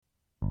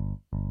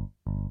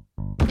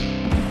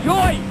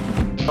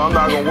I'm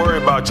not going to worry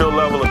about your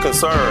level of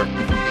concern.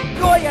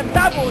 Yoy and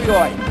double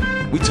yoy.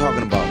 We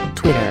talking about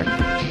Twitter.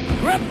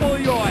 Triple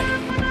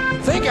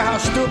yoy. Think of how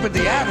stupid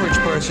the average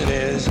person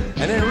is,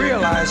 and then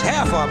realize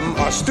half of them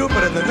are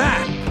stupider than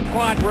that.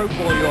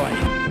 Quadruple yoy.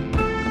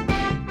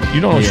 You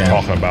don't know what you're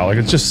talking about. Like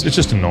it's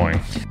just annoying.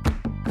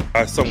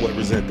 I somewhat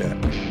resent that.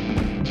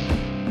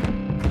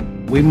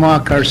 We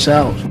mock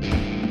ourselves.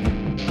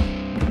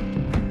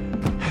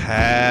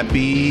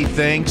 Happy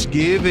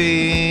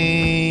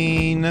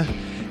Thanksgiving.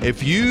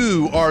 If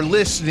you are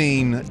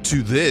listening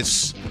to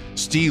this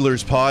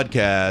Steelers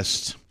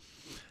podcast,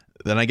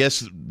 then I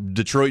guess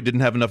Detroit didn't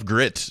have enough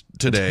grit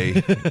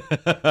today.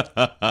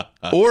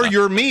 Or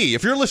you're me.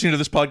 If you're listening to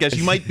this podcast,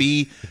 you might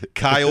be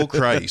Kyle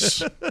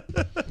Kreis.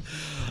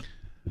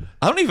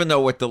 I don't even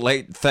know what the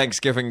late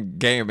Thanksgiving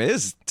game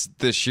is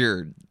this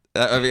year.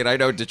 I mean, I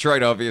know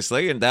Detroit,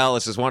 obviously, and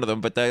Dallas is one of them,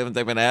 but they've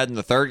been adding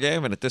the third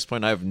game, and at this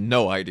point, I have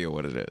no idea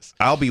what it is.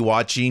 I'll be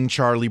watching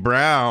Charlie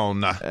Brown.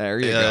 There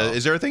you go.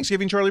 Is there a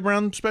Thanksgiving Charlie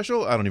Brown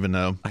special? I don't even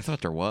know. I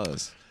thought there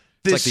was.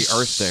 It's like the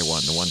Earth Day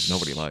one, the ones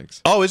nobody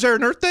likes. Oh, is there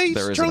an Earth Day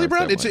There is Charlie an Earth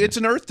Brown? Day It's one, it's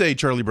an Earth Day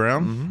Charlie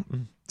Brown.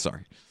 Mm-hmm.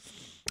 Sorry.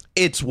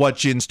 It's what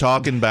Jin's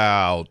talking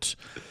about.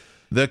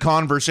 The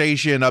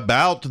conversation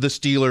about the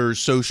Steelers'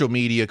 social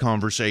media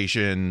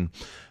conversation,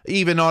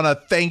 even on a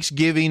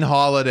Thanksgiving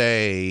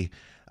holiday.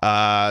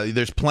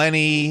 There's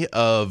plenty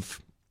of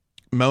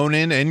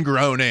moaning and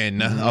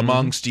groaning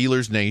among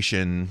Steelers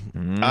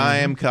Nation. I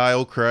am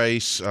Kyle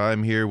Kreis.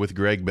 I'm here with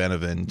Greg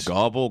Benevent.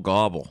 Gobble,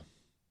 gobble.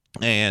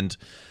 And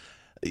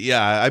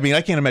yeah, I mean,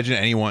 I can't imagine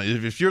anyone,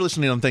 if you're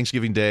listening on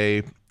Thanksgiving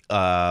Day,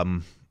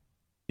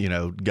 you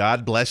know,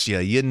 God bless you.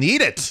 You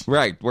need it.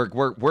 Right.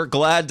 We're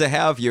glad to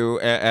have you,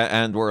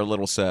 and we're a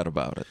little sad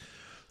about it.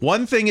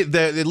 One thing,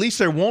 that at least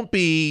there won't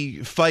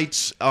be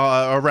fights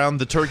around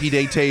the Turkey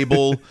Day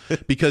table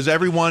because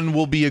everyone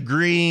will be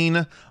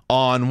agreeing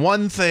on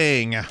one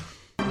thing.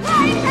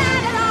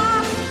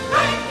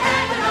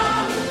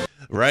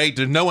 Right?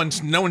 No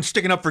one's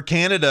sticking up for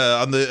Canada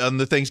on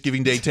the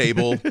Thanksgiving Day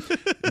table.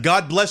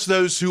 God bless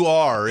those who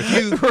are. If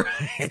you,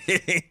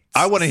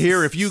 I want to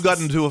hear if you got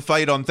into a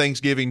fight on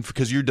Thanksgiving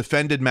because you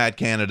defended Matt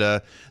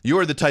Canada.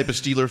 You're the type of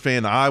Steeler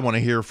fan I want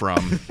to hear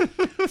from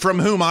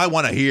whom I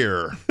want to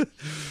hear.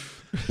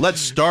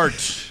 Let's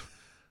start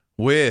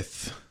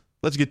with.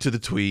 Let's get to the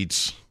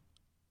tweets.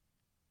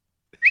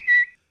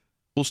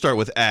 We'll start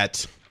with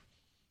 @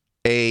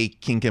 A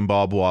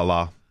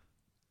Kinkambabwala,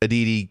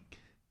 Aditi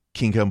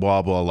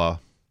Kinkambabwala.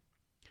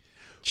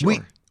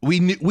 Sure. We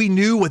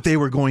knew what they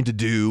were going to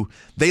do.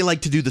 They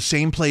like to do the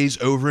same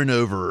plays over and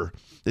over.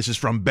 This is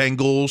from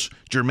Bengals,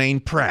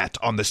 Jermaine Pratt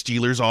on the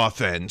Steelers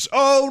offense.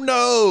 Oh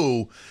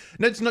no!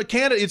 It's not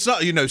Canada. It's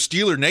not,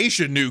 Steeler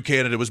Nation knew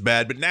Canada was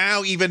bad, but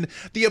now even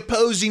the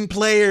opposing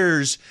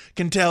players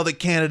can tell that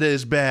Canada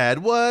is bad.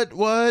 What?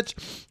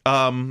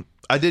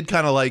 I did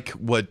kind of like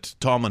what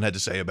Tomlin had to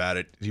say about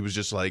it. He was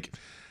just like,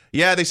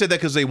 yeah, they said that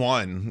because they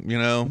won,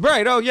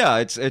 Right. Oh, yeah.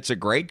 It's a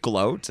great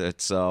gloat.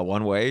 It's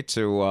one way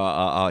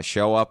to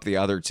show up the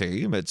other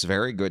team. It's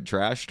very good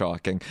trash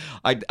talking.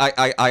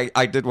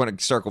 I did want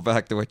to circle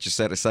back to what you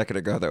said a second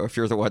ago, though. If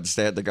you're the one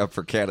standing up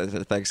for Canada at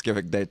the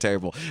Thanksgiving Day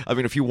table, I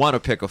mean, if you want to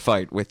pick a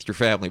fight with your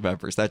family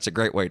members, that's a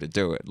great way to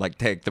do it. Like,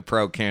 take the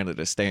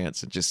pro-Canada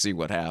stance and just see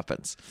what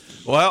happens.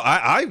 Well,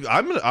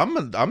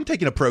 I'm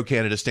taking a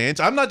pro-Canada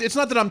stance. I'm not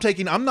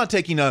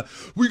taking a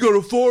we got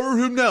to fire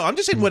him now. I'm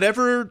just saying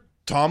whatever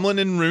Tomlin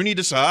and Rooney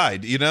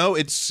decide.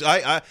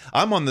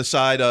 I'm on the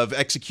side of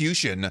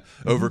execution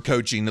over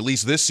coaching, at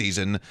least this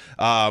season.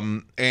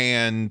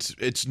 And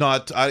it's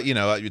not,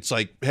 it's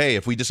like, hey,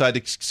 if we decide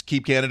to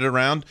keep Canada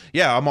around,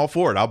 yeah, I'm all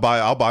for it. I'll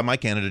buy my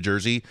Canada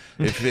jersey.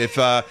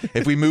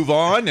 If we move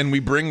on and we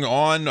bring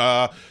on,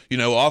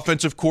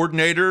 offensive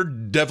coordinator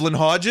Devlin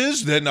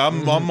Hodges, then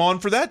I'm on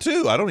for that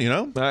too. I don't,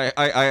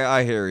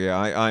 I hear you.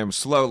 I am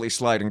slowly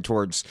sliding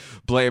towards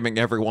blaming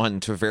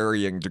everyone to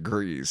varying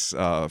degrees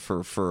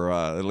for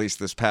at least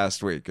this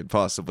past week and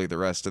possibly the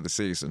rest of the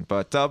season.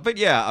 But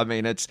yeah, I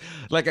mean, it's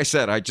like I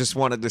said, I just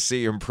wanted to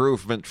see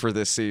improvement for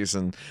this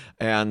season,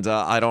 and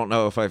I don't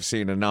know if I've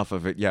seen enough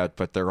of it yet.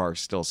 But there are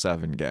still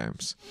 7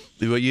 games.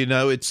 Well,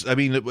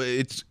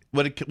 it's.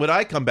 What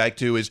I come back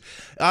to is,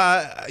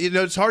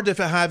 it's hard to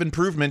have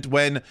improvement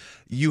when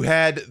you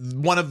had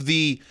one of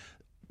the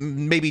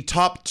maybe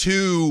top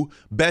 2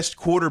 best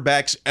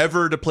quarterbacks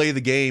ever to play the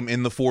game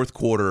in the fourth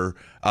quarter,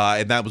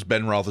 and that was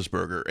Ben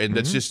Roethlisberger. And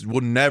that's just,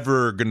 we're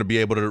never going to be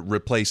able to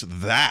replace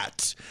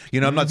that.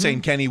 I'm not saying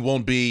Kenny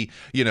won't be,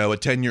 a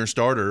 10-year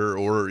starter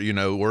or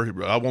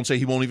I won't say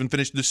he won't even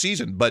finish the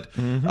season, but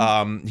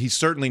he's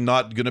certainly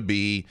not going to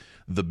be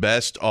the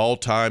best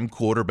all-time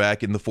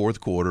quarterback in the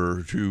fourth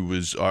quarter, who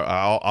is,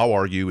 I'll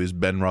argue, is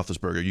Ben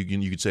Roethlisberger.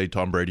 You could say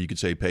Tom Brady, you could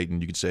say Peyton,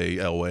 you could say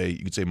Elway,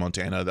 you could say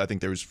Montana. I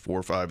think there was 4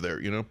 or 5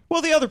 there,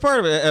 Well, the other part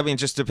of it, I mean,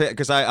 just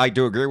because I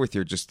do agree with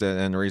you, just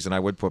and the reason I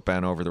would put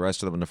Ben over the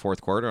rest of them in the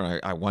fourth quarter, and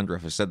I wonder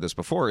if I said this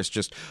before, is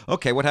just,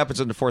 okay, what happens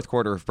in the fourth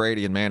quarter if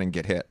Brady and Manning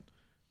get hit?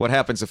 What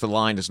happens if the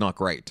line is not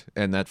great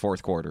in that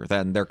fourth quarter?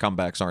 Then their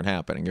comebacks aren't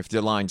happening. If the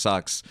line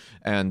sucks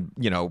and,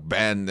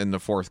 Ben in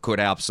the fourth could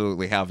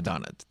absolutely have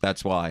done it.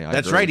 That's why I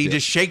That's agree right. with He you.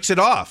 just shakes it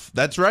off.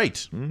 That's right.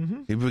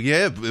 Mm-hmm.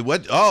 Yeah.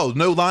 What? Oh,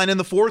 no line in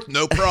the fourth?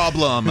 No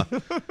problem.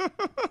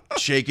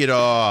 Shake it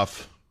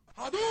off.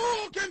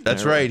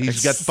 That's right.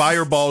 He's got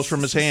fireballs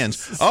from his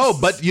hands. Oh,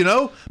 but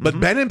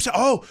Ben himself.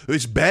 Oh,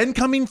 is Ben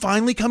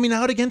finally coming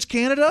out against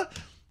Canada?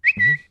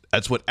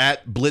 That's what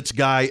at Blitz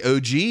Guy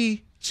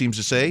OG seems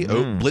to say.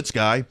 Oh, Blitz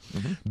Guy.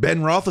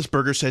 Ben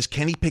Roethlisberger says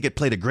Kenny Pickett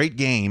played a great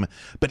game,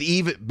 but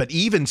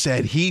even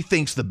said he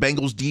thinks the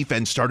Bengals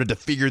defense started to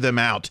figure them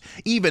out.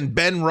 Even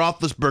Ben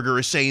Roethlisberger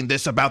is saying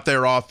this about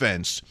their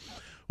offense.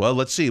 Well,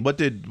 let's see. What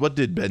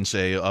did Ben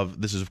say?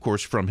 This is, of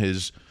course, from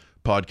his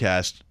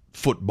podcast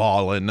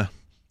Footballin'.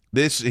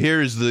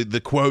 Here's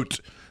the quote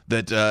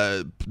that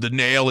the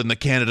nail in the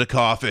Canada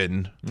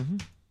coffin.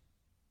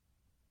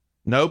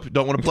 Nope,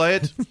 don't want to play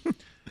it.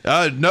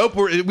 Nope,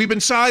 we've been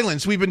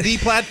silenced. We've been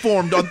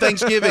deplatformed on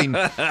Thanksgiving.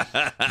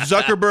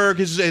 Zuckerberg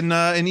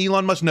and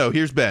Elon Musk. No,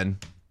 here's Ben.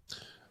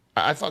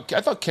 I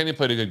thought Kenny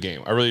played a good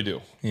game. I really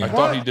do. Yeah. I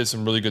thought he did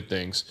some really good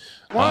things.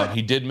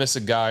 He did miss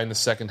a guy in the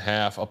second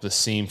half up the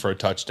seam for a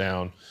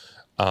touchdown.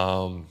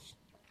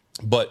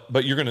 But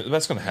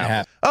that's gonna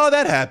happen. Oh,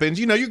 that happens.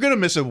 You're gonna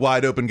miss a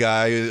wide open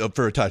guy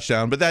for a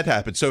touchdown, but that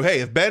happens. So hey,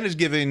 if Ben is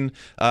giving,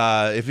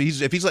 if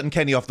he's letting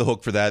Kenny off the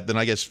hook for that, then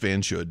I guess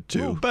fans should too.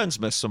 Well, Ben's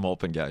missed some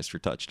open guys for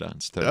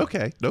touchdowns too.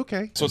 Okay.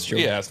 So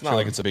it's not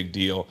like it's a big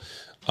deal,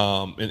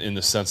 in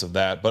the sense of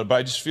that. But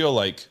I just feel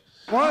like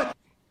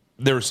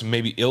there were some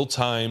maybe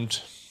ill-timed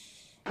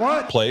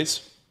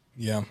plays.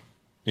 Yeah.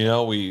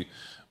 We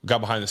got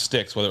behind the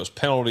sticks, whether it was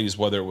penalties,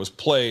 whether it was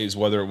plays,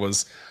 whether it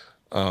was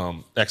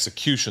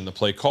execution, the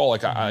play call.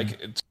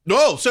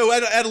 So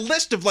at a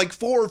list of like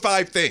 4 or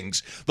 5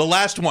 things, the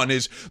last one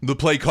is the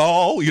play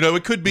call.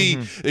 It could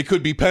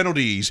be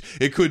penalties,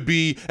 it could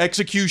be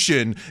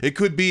execution, it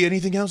could be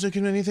anything else. It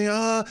could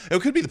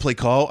be the play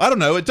call. I don't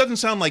know. It doesn't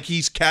sound like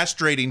he's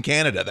castrating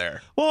Canada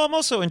there. Well, I'm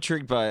also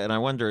intrigued by, and I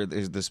wonder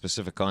is the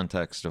specific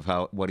context of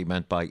what he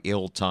meant by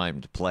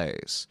ill-timed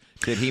plays.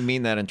 Did he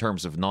mean that in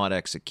terms of not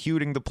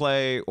executing the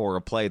play or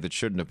a play that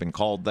shouldn't have been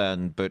called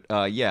then? But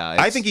yeah.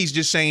 I think he's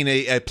just saying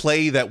a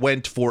play that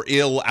went for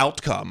ill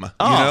outcome,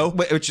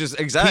 Which is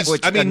exactly,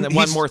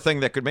 one more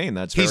thing that could mean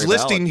that's very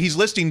valid. He's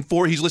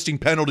listing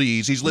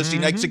penalties, he's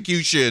listing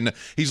execution,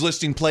 he's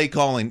listing play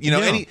calling,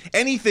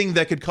 anything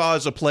that could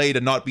cause a play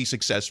to not be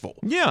successful.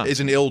 Yeah. Is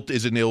an ill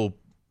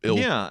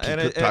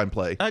time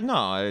play.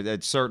 No,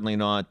 it's certainly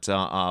not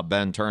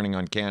Ben turning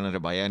on Canada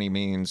by any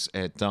means.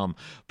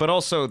 But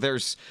also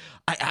there's,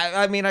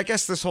 I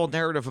guess this whole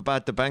narrative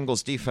about the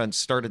Bengals defense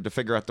started to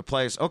figure out the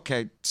plays.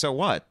 Okay, so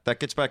what? That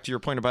gets back to your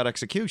point about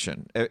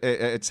execution.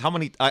 It's how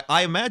many.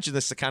 I imagine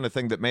this is the kind of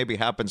thing that maybe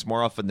happens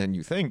more often than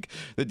you think.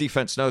 The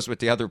defense knows what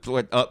the other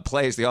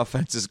plays the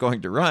offense is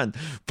going to run,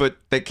 but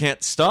they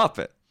can't stop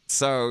it.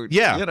 So,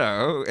 yeah,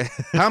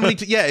 how many?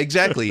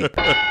 Exactly.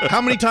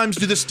 How many times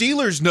do the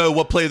Steelers know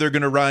what play they're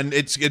going to run?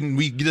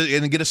 We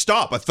get a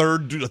stop, a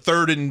third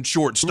and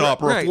short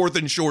stop, or a fourth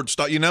and short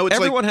stop. It's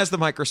everyone has the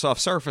Microsoft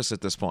Surface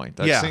at this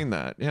point. I've seen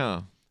that.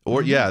 Yeah.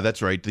 Or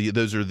that's right.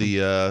 Those are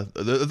are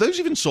those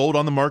even sold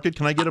on the market?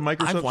 Can I get a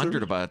Microsoft? I've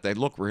wondered about it. They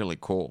look really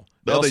cool.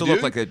 They also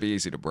look like they'd be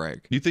easy to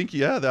break. You think?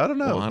 Yeah, I don't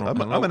know.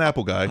 Well, I'm an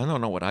Apple guy. I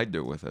don't know what I'd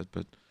do with it,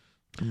 but.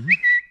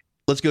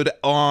 Let's go to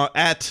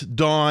at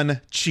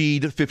Don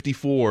Cheed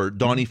 54,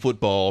 Donnie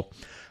Football.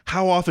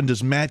 How often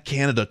does Matt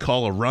Canada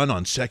call a run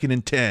on 2nd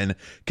and 10?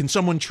 Can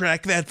someone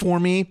track that for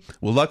me?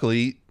 Well,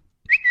 luckily,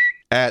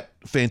 at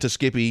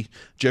Fantaskippy,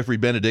 Jeffrey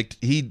Benedict,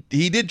 he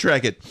did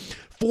track it.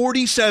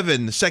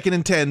 47 2nd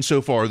and 10 so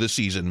far this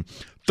season.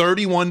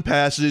 31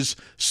 passes,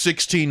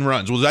 16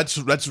 runs. Well, that's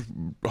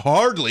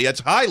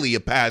highly a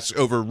pass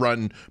over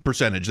run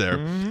percentage there.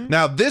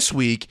 Now, this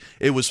week,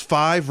 it was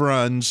 5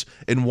 runs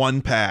and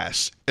 1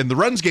 pass. And the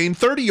runs gained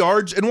 30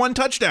 yards and 1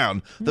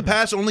 touchdown. The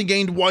pass only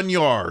gained 1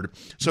 yard.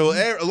 So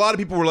a lot of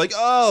people were like,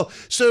 oh,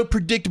 so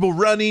predictable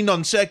running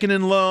on 2nd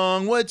and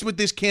long. What's with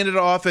this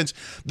Canada offense?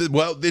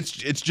 Well, it's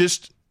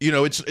just...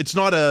 it's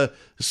not a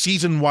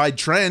season-wide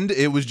trend.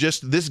 It was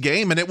just this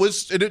game, and it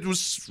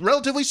was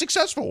relatively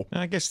successful.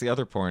 I guess the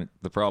other point,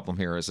 the problem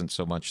here isn't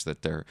so much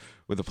that they're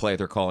with the play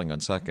they're calling on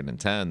 2nd and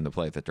 10, the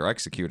play that they're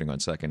executing on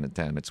 2nd and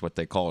 10. It's what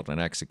they called and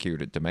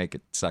executed to make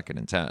it 2nd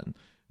and 10,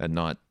 and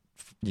not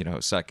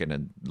 2nd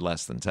and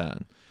less than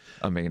 10.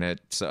 I mean,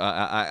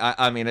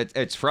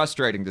 it's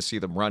frustrating to see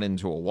them run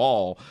into a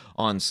wall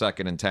on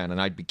 2nd and 10,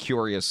 and I'd be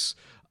curious.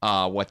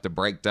 What the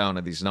breakdown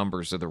of these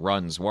numbers of the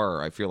runs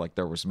were. I feel like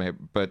there was maybe,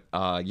 but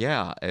I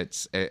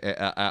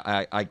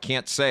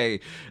can't say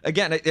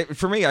again.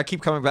 For me, I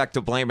keep coming back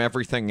to blame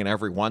everything and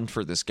everyone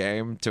for this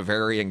game to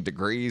varying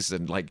degrees.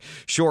 And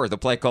sure, the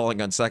play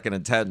calling on 2nd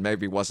and 10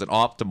 maybe wasn't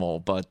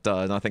optimal, but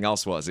nothing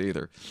else was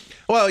either.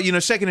 Well,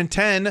 2nd and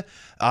 10,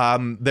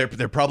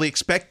 they're probably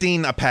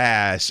expecting a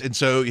pass, and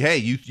so hey,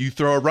 you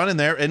throw a run in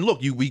there, and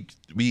look, we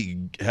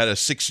we had a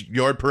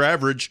 6-yard per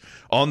average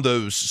on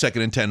those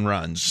 2nd and 10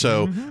 runs.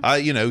 So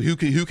who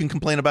can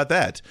complain about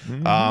that?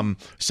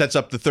 Sets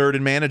up the 3rd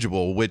and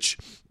manageable, which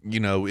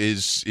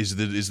is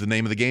the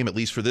name of the game, at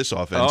least for this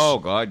offense. Oh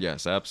God,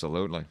 yes,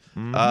 absolutely.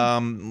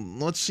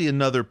 Let's see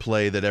another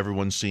play that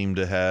everyone seemed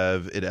to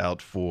have it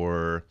out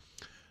for.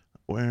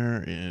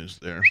 Where is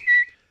there?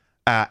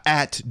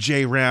 At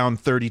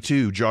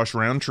JRound32, Josh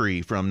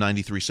Roundtree from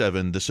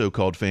 93.7, the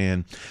so-called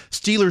fan.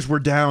 Steelers were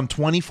down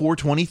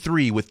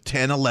 24-23 with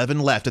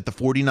 10-11 left at the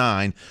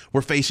 49.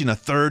 We're facing a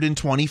 3rd and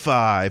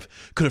 25.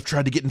 Could have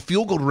tried to get in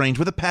field goal range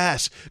with a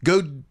pass.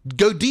 Go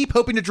deep,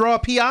 hoping to draw a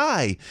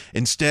PI.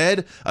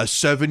 Instead, a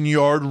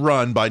 7-yard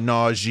run by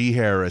Najee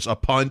Harris, a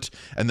punt,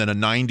 and then a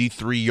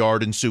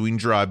 93-yard ensuing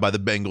drive by the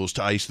Bengals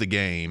to ice the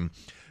game.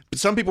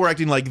 Some people are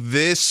acting like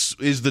this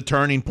is the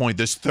turning point,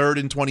 this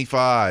 3rd and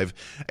 25.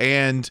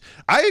 And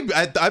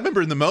I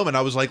remember in the moment,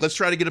 I was like, let's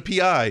try to get a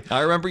PI. I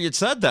remember you'd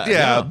said that.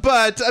 Yeah.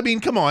 But, I mean,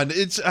 come on.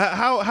 It's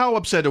how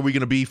upset are we going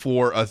to be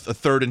for a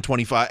 3rd and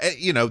 25?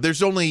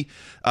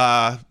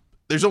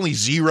 There's only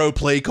 0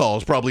 play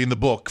calls probably in the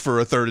book for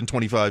a 3rd and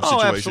 25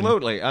 situation. Oh,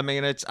 absolutely. I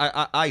mean,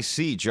 I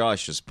see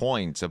Josh's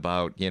point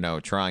about,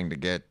 trying to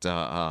get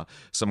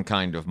some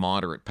kind of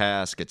moderate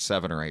pass, get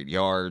 7 or 8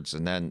 yards,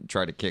 and then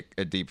try to kick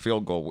a deep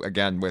field goal,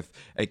 again, with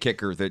a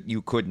kicker that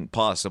you couldn't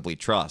possibly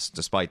trust,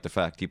 despite the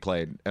fact he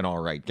played an all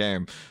right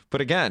game.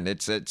 But again,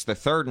 it's the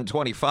 3rd and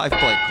 25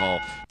 play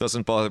call.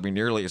 Doesn't bother me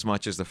nearly as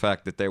much as the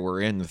fact that they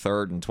were in the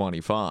 3rd and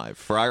 25.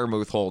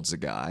 Freiermuth holds a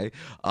guy.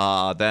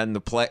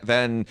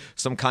 Then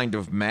some kind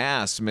of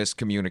mass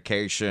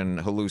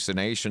miscommunication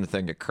hallucination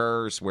thing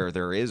occurs where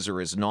there is or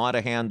is not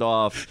a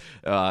handoff.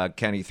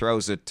 Kenny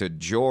throws it to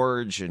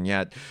George, and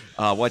yet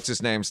what's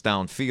his name's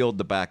downfield,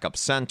 the backup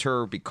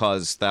center,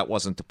 because that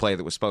wasn't the play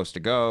that was supposed to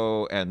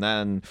go. And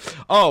then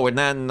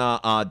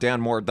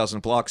Dan Moore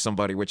doesn't block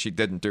somebody, which he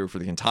didn't do for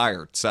the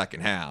entire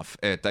second half.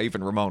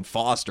 Even Ramon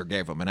Foster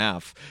gave him an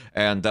F.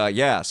 And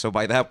so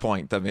by that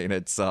point, I mean,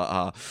 it's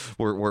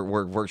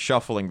we're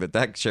shuffling the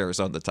deck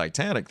chairs on the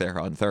Titanic there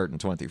on 3rd and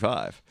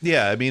 25.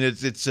 Yeah, I mean,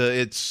 it's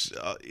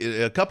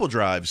a couple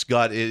drives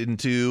got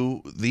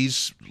into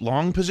these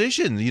long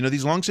positions,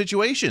 these long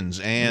situations,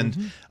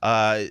 and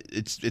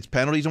it's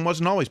penalties and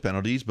wasn't always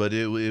penalties, but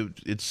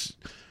it's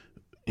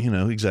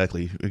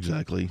exactly.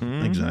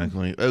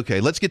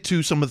 Okay, let's get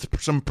to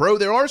some pro.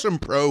 There are some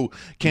pro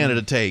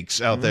Canada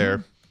takes out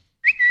there.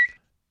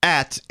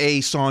 At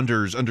A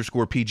Saunders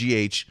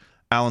 _PGH.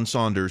 Alan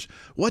Saunders,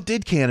 what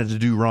did Canada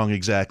do wrong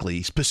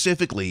exactly?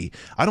 Specifically,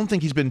 I don't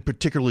think he's been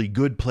particularly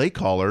good play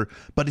caller,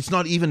 but it's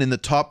not even in the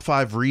top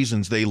 5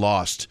 reasons they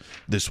lost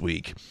this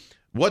week.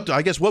 What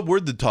were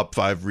the top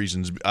 5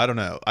 reasons? I don't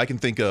know. I can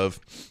think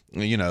of,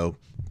 3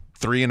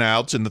 and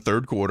outs in the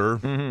 3rd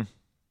quarter.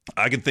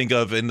 I can think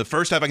of, in the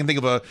first half,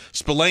 a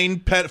Spillane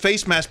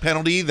face mask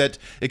penalty that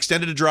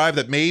extended a drive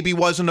that maybe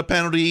wasn't a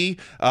penalty.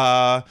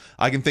 I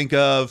can think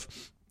of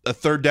a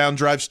 3rd down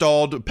drive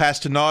stalled, pass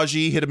to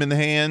Najee, hit him in the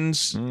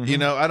hands.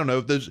 I don't know.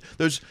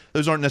 Those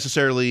aren't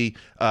necessarily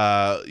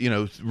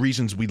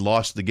reasons we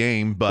lost the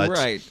game, but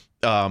right.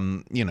 I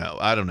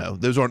don't know.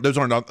 Those aren't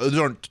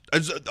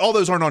all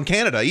those aren't on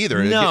Canada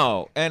either.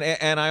 No,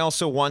 and I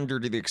also wonder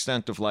to the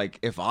extent of, like,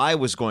 if I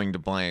was going to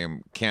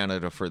blame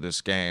Canada for this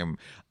game,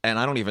 and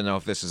I don't even know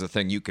if this is a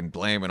thing you can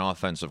blame an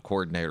offensive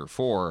coordinator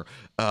for,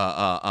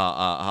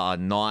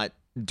 not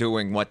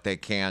doing what they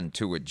can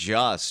to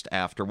adjust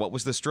after, what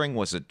was the string?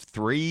 Was it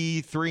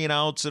 3 and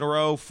outs in a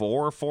row,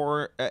 4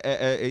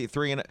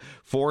 3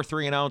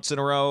 and outs in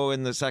a row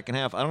in the second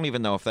half? I don't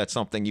even know if that's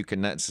something you can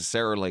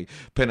necessarily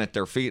pin at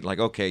their feet, like,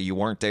 okay, you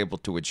weren't able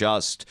to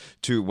adjust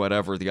to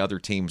whatever the other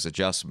team's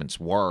adjustments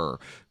were,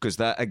 because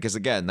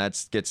again,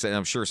 that gets, and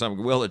I'm sure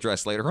something we'll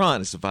address later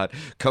on, is about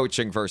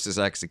coaching versus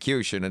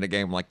execution in a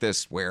game like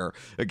this, where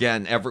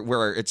again,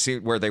 everywhere it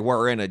seemed where they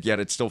were in it, yet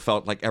it still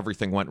felt like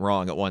everything went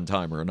wrong at one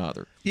time or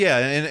another. Yeah,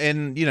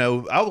 and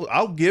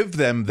I'll give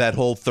them that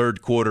whole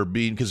 3rd quarter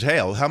being, because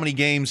hell, how many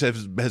games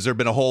has there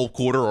been a whole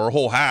quarter or a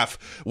whole half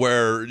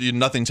where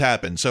nothing's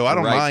happened? So I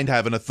don't mind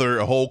having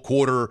a whole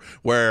quarter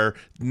where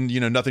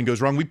nothing goes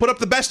wrong. We put up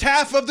the best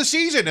half of the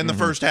season in the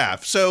first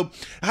half. So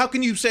how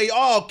can you say,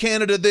 oh,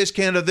 Canada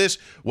this,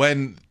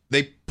 when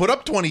they put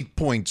up 20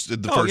 points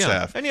in the first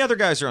half? And the other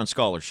guys are on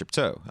scholarship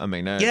too. I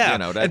mean, and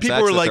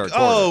people are like,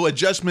 oh,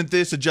 adjustment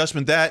this,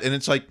 adjustment that, and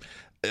it's like,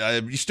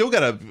 you still got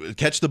to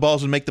catch the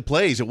balls and make the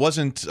plays. It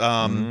wasn't,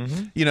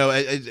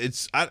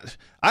 it's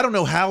I don't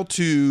know how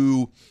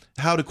to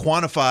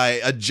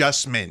quantify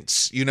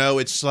adjustments.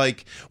 It's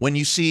like when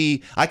you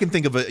see, I can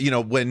think of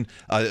when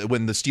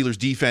the Steelers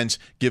defense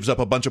gives up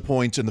a bunch of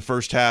points in the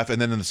first half,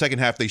 and then in the second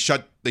half they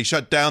shut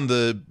down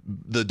the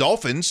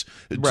Dolphins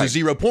to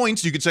 0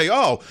 points. You could say,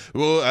 oh,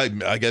 well,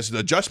 I guess the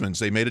adjustments,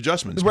 they made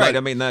adjustments. Right. But,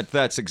 I mean,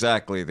 that's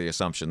exactly the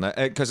assumption,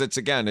 because it's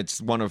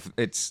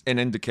an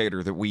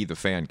indicator that we, the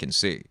fan, can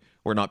see.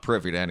 We're not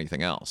privy to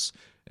anything else.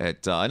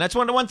 And that's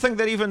one thing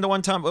that even one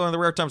of the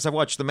rare times I've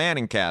watched the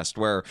Manning cast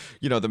where,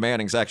 the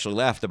Mannings actually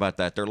laughed about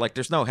that. They're like,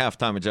 there's no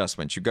halftime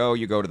adjustments. You go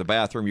to the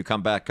bathroom, you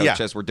come back, coach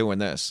says we're doing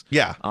this.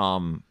 Yeah.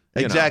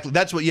 Exactly.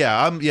 That's what.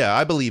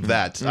 I believe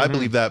that. Mm-hmm. I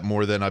believe that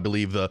more than I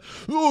believe there's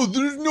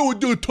no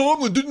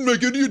Tomlin didn't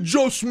make any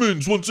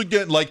adjustments once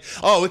again. Like,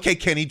 okay,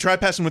 Kenny, try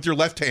passing with your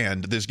left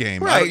hand this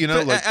game. Right.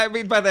 I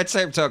mean, by that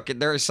same token,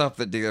 there is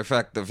something to the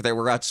effect of they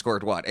were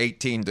outscored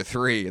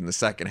 18-3 in the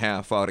second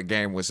half while the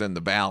game was in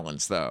the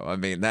balance. Though, I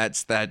mean,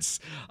 that's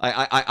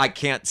I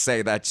can't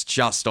say that's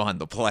just on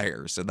the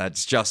players and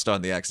that's just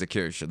on the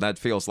execution. That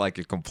feels like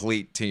a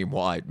complete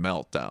team-wide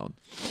meltdown.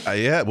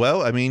 Yeah,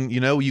 well, I mean,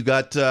 you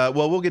got,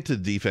 we'll get to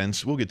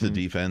defense.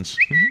 Defense.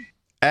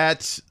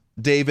 At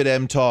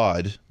David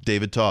Todd,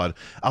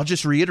 I'll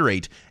just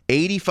reiterate,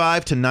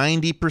 85 to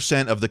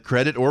 90% of the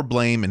credit or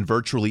blame in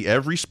virtually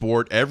every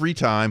sport, every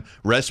time,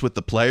 rests with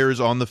the players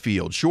on the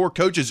field. Sure,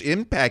 coaches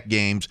impact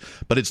games,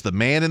 but it's the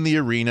man in the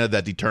arena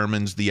that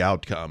determines the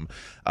outcome.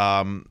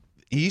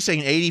 He's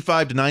saying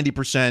 85 to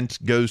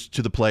 90% goes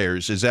to the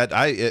players. Is that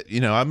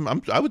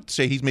I would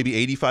say he's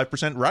maybe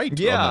 85% right.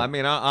 Yeah, I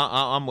mean,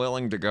 I'm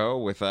willing to go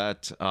with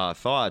that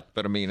thought,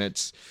 but I mean,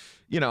 it's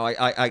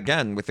I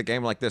again with a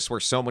game like this where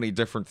so many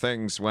different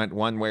things went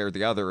one way or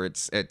the other.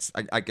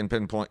 I can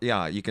pinpoint.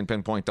 Yeah, you can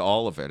pinpoint to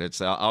all of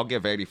it. I'll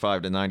give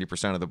 85 to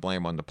 90% of the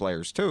blame on the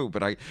players too,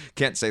 but I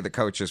can't say the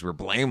coaches were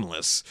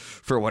blameless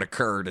for what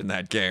occurred in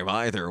that game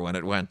either when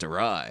it went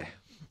awry.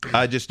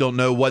 I just don't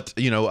know what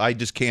I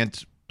just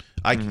can't.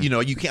 I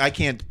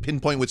can't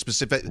pinpoint with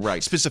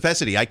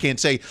specificity. I can't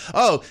say,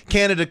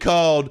 Canada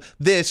called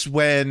this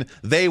when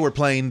they were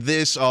playing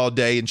this all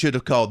day and should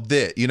have called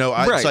this.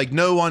 It's like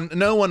no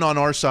one on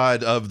our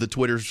side of the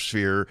Twitter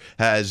sphere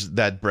has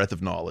that breadth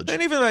of knowledge.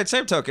 And even by that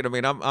same token, I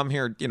mean, I'm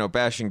here,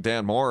 bashing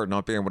Dan Moore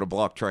not being able to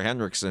block Troy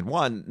Hendrickson.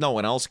 One, no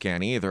one else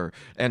can either.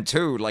 And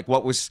two, like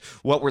what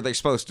were they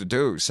supposed to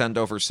do? Send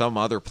over some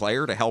other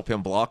player to help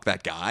him block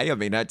that guy? I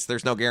mean,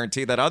 there's no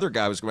guarantee that other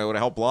guy was going to be able to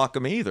help block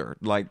him either.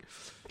 Like.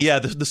 Yeah,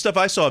 the stuff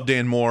I saw of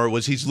Dan Moore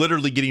was he's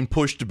literally getting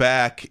pushed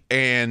back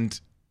and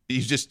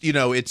he's just,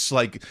 it's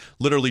like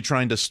literally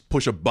trying to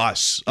push a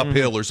bus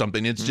uphill or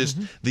something. It's just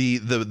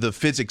the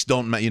physics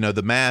don't,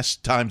 the mass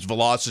times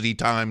velocity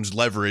times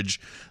leverage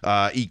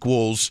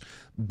equals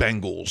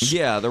Bengals.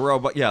 Yeah, the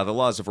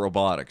laws of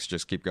robotics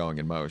just keep going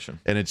in motion.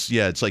 And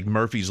it's like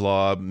Murphy's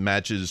Law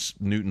matches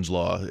Newton's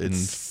Law, and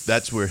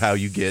that's how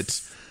you get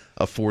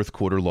a fourth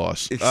quarter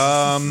loss.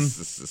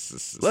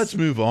 Let's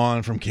move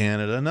on from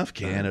Canada. Enough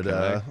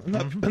Canada.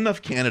 Okay.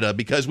 Enough Canada,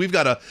 because we've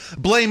got to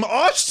blame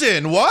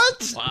Austin.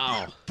 What?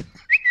 Wow.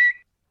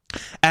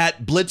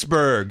 At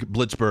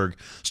Blitzberg,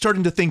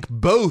 starting to think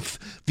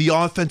both the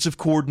offensive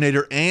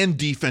coordinator and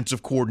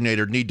defensive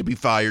coordinator need to be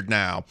fired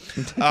now.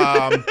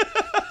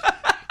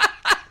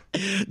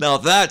 Now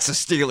that's a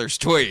Steelers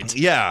tweet.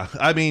 Yeah,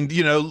 I mean,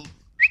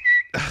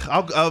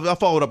 I'll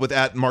follow it up with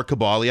at Mark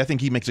Cabali. I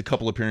think he makes a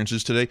couple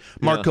appearances today.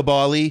 Mark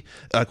Cabali,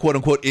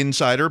 quote-unquote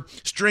insider.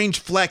 Strange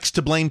flex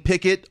to blame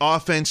Pickett,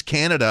 offense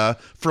Canada,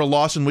 for a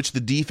loss in which the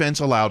defense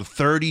allowed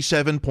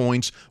 37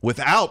 points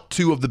without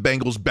two of the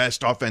Bengals'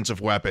 best offensive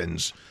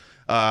weapons.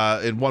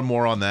 And one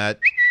more on that.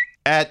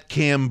 At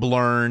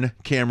Cameron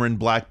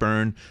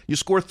Blackburn, you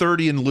score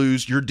 30 and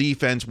lose, your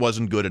defense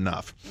wasn't good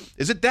enough.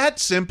 Is it that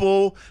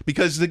simple?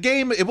 Because the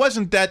game, it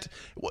wasn't that...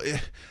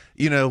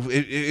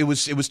 It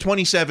was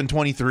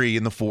 27-23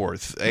 in the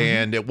fourth,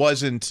 and it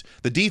wasn't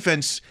the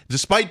defense.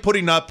 Despite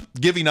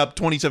giving up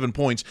 27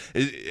 points,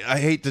 I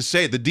hate to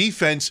say it, the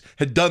defense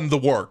had done the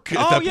work.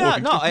 At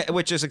that point.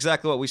 Which is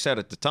exactly what we said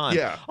at the time.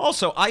 Yeah.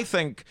 Also, I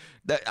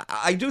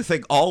do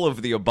think all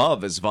of the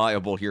above is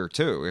viable here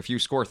too. If you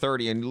score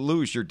 30 and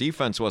lose, your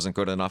defense wasn't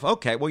good enough.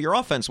 Okay, well, your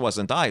offense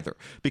wasn't either,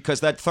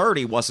 because that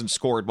 30 wasn't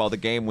scored while the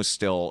game was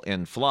still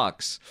in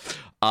flux.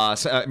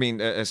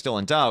 Still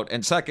in doubt.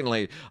 And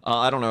secondly,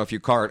 I don't know if you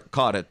caught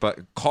it,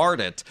 but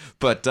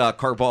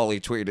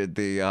Carbali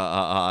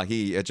tweeted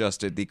he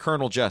adjusted the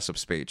Colonel Jessup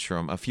speech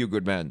from A Few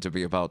Good Men to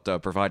be about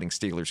providing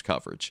Steelers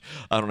coverage.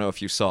 I don't know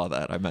if you saw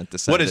that. I meant to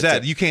say. What is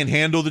that? You can't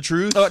handle the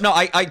truth? No,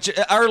 I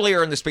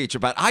earlier in the speech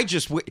about I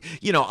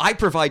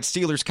provide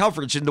Steelers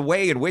coverage in the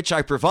way in which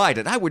I provide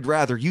it. I would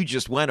rather you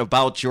just went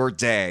about your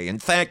day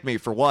and thank me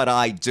for what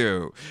I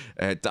do.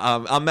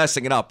 I'm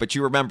messing it up, but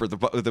you remember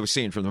the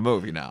scene from the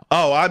movie now.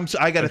 Oh,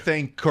 I got to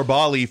thank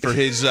Carbali for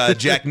his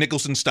Jack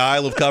Nicholson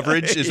style of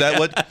coverage. Is that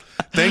what?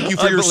 Thank you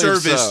for your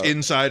service,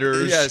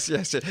 insiders.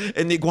 Yes.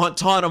 In the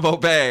Guantanamo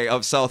Bay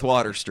of South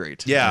Water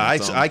Street. Yeah,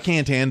 I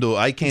can't handle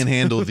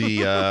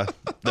the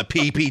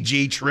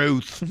PPG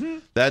truth.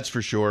 That's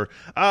for sure.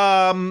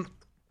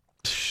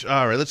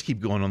 All right, let's keep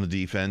going on the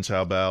defense.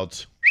 How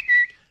about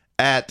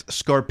at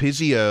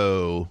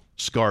Scarpizio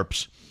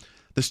Scarps?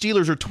 The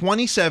Steelers are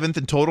 27th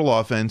in total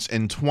offense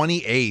and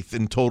 28th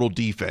in total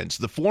defense.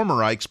 The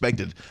former I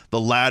expected,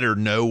 the latter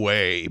no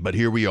way. But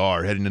here we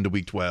are heading into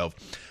Week 12.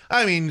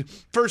 I mean,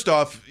 first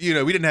off, we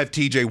didn't have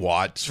T.J.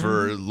 Watt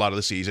for a lot of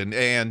the season.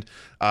 And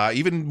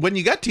even when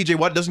you got T.J.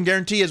 Watt, it doesn't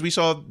guarantee, as we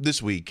saw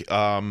this week.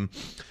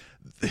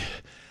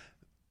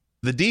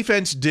 The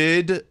defense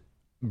did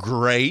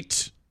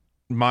great,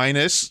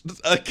 minus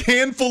a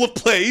handful of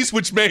plays,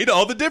 which made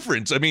all the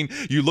difference. I mean,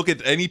 you look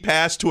at any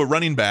pass to a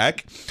running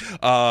back,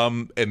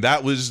 and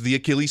that was the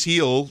Achilles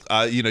heel.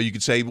 You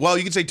could say, well,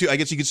 you could say two. I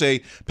guess you could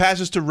say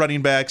passes to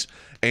running backs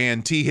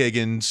and T.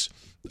 Higgins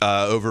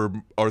over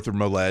Arthur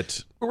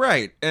Mollett.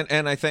 Right,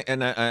 and I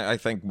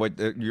think what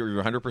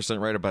you're 100%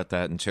 right about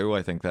that, and two,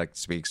 I think that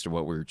speaks to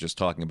what we were just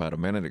talking about a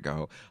minute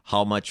ago.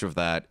 How much of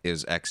that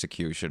is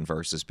execution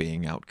versus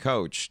being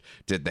outcoached?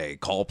 Did they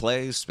call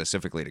plays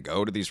specifically to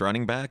go to these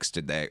running backs?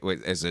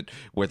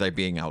 Were they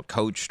being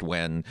outcoached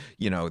when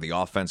the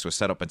offense was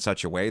set up in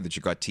such a way that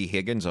you got T.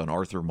 Higgins on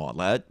Arthur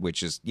Mollett,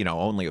 which is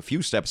only a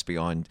few steps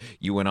beyond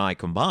you and I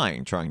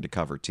combined trying to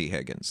cover T.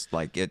 Higgins?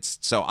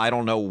 So I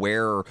don't know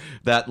where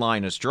that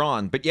line is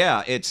drawn, but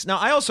yeah, now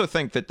I also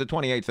think that the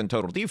 28th in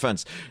total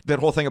defense, that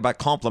whole thing about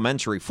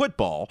complementary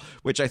football,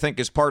 which I think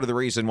is part of the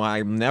reason why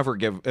I never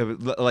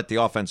let the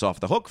offense off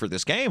the hook for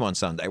this game on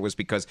Sunday, was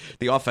because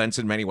the offense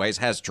in many ways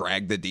has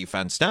dragged the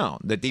defense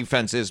down. The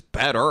defense is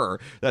better.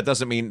 That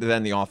doesn't mean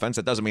than the offense.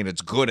 That doesn't mean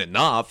it's good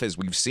enough, as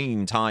we've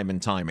seen time and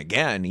time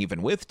again,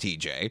 even with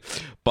TJ.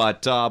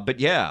 But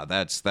yeah,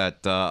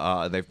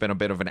 they've been a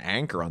bit of an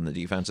anchor on the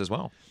defense as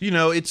well.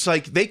 It's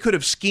like they could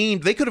have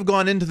schemed. They could have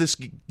gone into this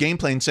game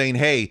plan saying,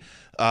 hey,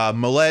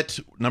 Mollett,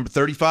 number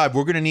 35,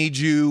 we're going to need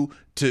you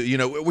to,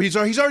 he's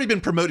already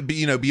been promoted,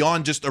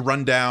 beyond just a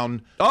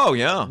rundown. Oh,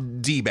 yeah.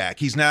 D-back.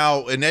 He's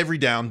now an every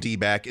down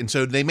D-back. And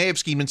so they may have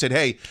schemed and said,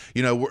 hey,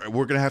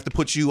 we're going to have to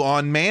put you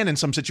on man in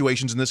some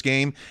situations in this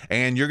game.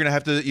 And you're going to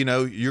have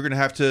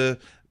to,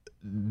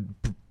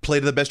 play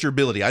to the best of your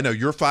ability. I know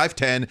you're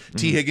 5'10",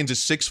 T. Higgins is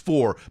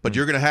 6'4", but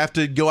you're going to have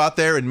to go out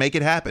there and make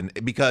it happen,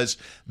 because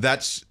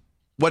that's.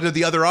 What are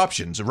the other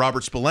options?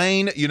 Robert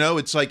Spillane,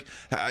 it's like.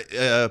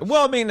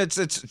 Well, I mean,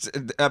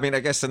 I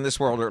guess in this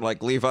world, are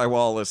like Levi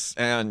Wallace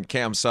and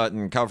Cam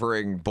Sutton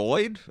covering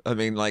Boyd. I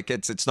mean,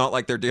 it's not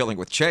like they're dealing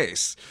with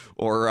Chase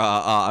or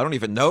I don't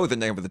even know the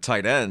name of the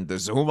tight end, the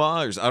Zuma.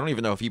 I don't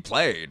even know if he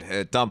played.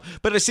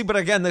 But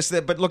again,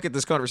 but look at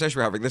this conversation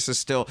we're having. This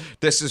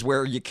is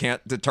where you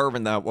can't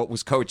determine that what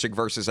was coaching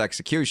versus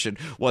execution.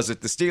 Was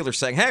it the Steelers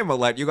saying, "Hey,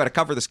 Mollett, you got to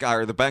cover this guy,"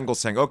 or the Bengals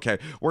saying, "Okay,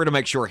 we're going to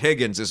make sure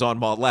Higgins is on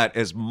Mollett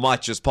as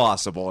much as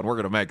possible, and we're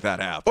going to make that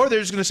happen." Or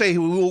they're just going to say,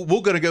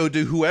 we're going to go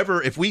to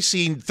whoever. If we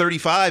see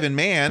 35 in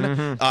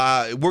man,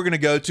 we're going to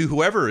go to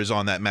whoever is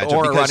on that matchup.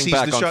 Or a running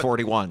back on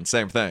 41,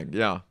 same thing.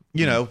 Yeah.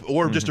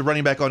 Or just a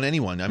running back on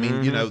anyone. I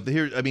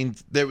mean,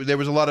 there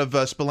was a lot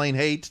of Spillane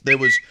hate. There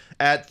was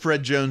at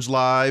Fred Jones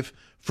Live.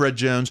 Fred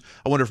Jones.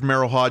 I wonder if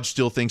Merrill Hodge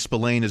still thinks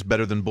Spillane is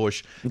better than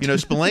Bush.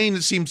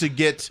 Spillane seems to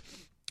get.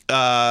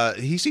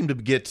 He seemed to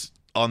get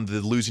on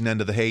the losing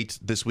end of the hate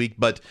this week,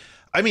 but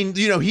I mean,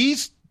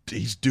 he's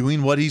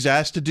doing what he's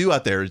asked to do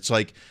out there. It's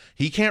like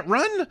he can't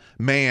run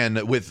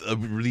man with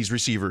these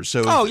receivers.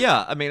 So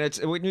I mean, as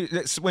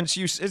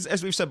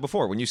we've said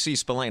before, when you see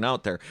Spillane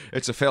out there,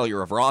 it's a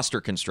failure of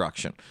roster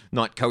construction,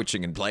 not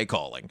coaching and play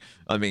calling.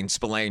 I mean,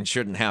 Spillane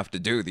shouldn't have to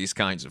do these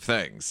kinds of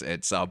things.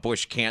 It's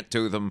Bush can't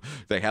do them.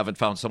 They haven't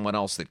found someone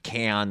else that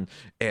can.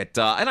 And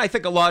I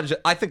think a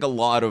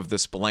lot of the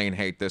Spillane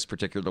hate this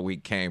particular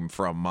week came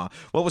from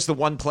what was the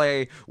one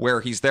play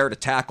where he's there to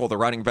tackle the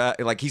running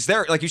back? Like he's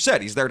there, like you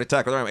said, he's there to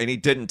tackle the running back, and he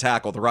didn't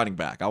tackle the running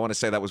back. I want to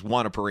say that was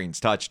one of Perrine's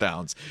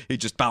touchdowns. He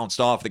just bounced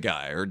off the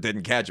guy or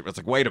didn't catch it. It's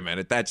like, wait a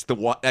minute, that's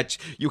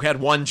you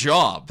had one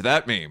job.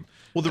 That meme.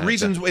 Well, the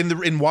reasons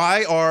and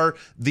why are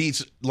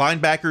these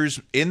linebackers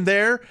in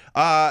there,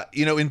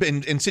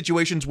 in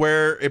situations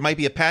where it might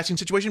be a passing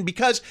situation,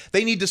 because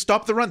they need to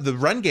stop the run. The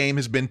run game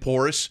has been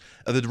porous.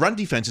 The run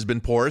defense has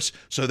been porous,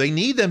 so they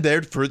need them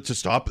there to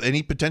stop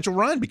any potential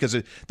run, because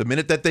the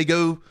minute that they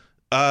go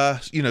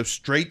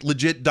straight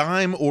legit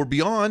dime or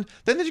beyond,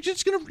 then they're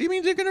just they're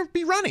going to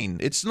be running.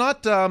 It's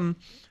not,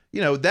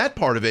 that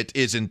part of it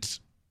isn't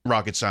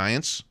rocket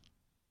science.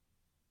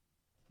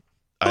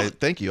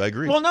 Thank you. I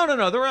agree. Well,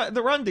 no.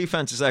 The run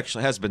defense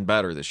has been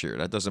better this year.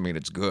 That doesn't mean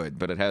it's good,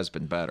 but it has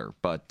been better.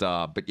 But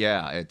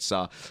yeah, it's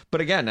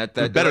but again, that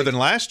better than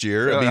last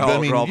year. I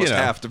mean, almost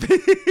have to be.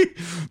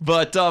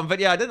 but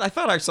yeah, I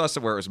thought I saw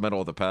somewhere it was middle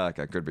of the pack.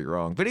 I could be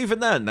wrong, but even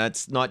then,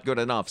 that's not good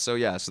enough. So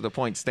yeah, so the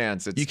point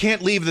stands. You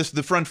can't leave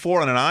the front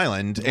four on an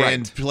island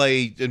and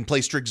play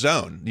strict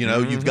zone.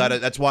 You've got to.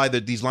 That's why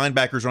these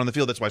linebackers are on the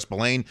field. That's why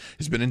Spillane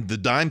has been in the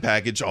dime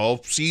package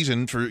all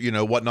season for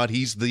whatnot.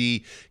 He's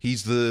the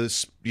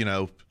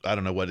I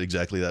don't know what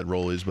exactly that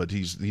role is, but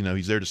he's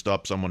there to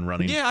stop someone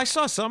running. Yeah, I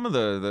saw some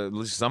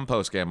of some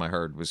post game I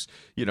heard was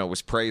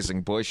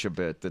praising Bush a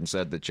bit and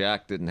said that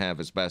Jack didn't have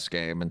his best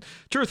game. And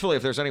truthfully,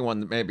 if there's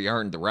anyone that maybe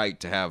earned the right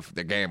to have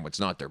the game what's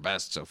not their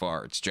best so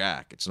far, it's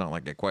Jack. It's not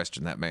like they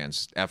question that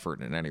man's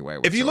effort in any way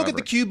whatsoever. If you look at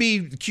the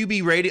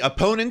QB rating,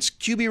 opponents'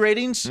 QB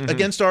ratings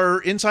against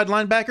our inside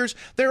linebackers,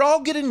 they're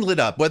all getting lit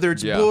up, whether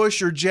it's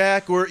Bush or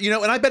Jack or and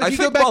I bet if you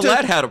go back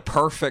Mollett had a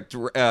perfect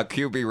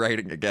QB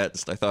rating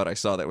against. I thought I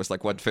saw that was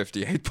like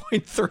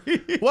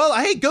 158.3. Well,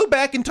 hey, go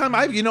back in time.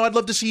 I'd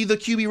love to see the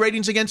QB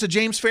ratings against a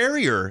James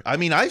Ferrier. I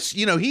mean,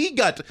 he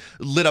got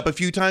lit up a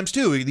few times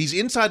too. These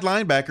inside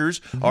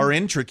linebackers are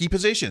in tricky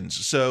positions.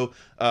 So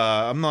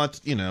I'm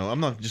not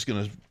just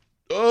gonna.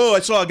 Oh, I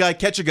saw a guy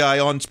catch a guy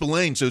on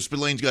Spillane, so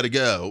Spillane's got to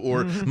go.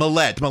 Or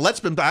Millette.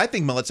 I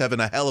think Millette's having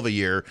a hell of a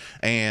year,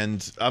 and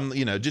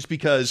just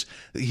because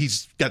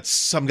he's got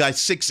some guy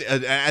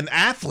an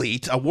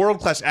athlete, a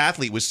world class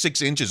athlete with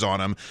 6 inches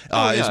on him,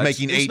 is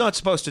making 8. He's not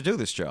supposed to do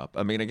this job.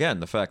 I mean, again,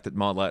 the fact that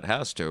Millette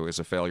has to is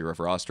a failure of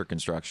roster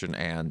construction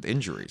and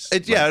injuries.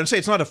 I'd say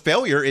it's not a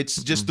failure.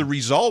 It's just the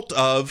result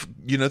of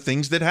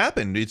things that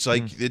happened. It's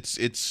like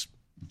it's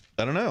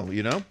I don't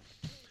know.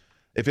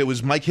 If it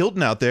was Mike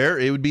Hilton out there,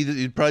 it'd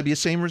probably be the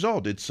same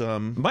result. It's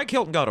Mike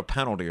Hilton got a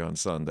penalty on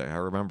Sunday. I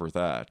remember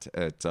that.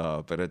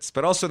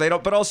 But also they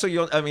don't. But also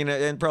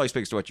and probably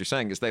speaks to what you're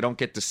saying is they don't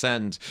get to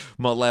send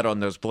Millette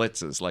on those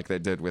blitzes like they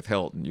did with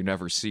Hilton. You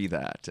never see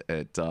that.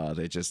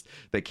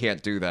 They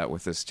can't do that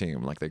with this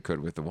team like they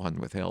could with the one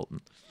with Hilton.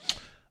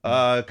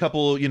 A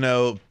couple,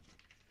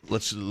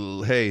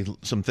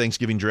 some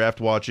Thanksgiving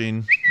draft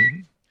watching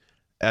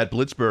at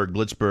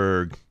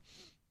Blitzburg.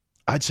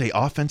 I'd say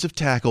offensive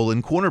tackle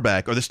and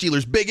cornerback are the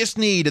Steelers' biggest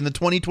need in the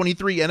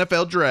 2023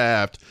 NFL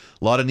draft.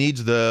 A lot of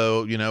needs,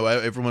 though.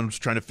 Everyone's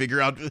trying to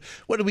figure out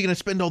what are we going to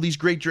spend all these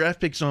great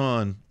draft picks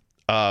on.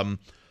 I'll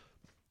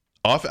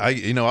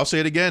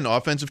say it again.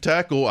 Offensive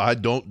tackle. I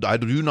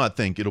do not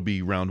think it'll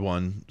be round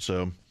 1.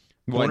 So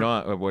why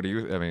not?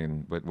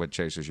 What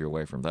chases you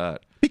away from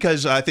that?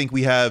 Because I think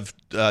we have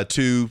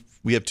 2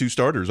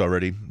 starters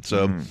already.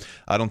 So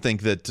I don't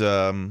think that.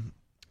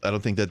 I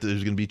don't think that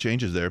there's going to be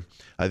changes there.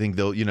 I think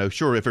they'll,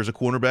 sure, if there's a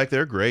cornerback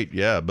there, great,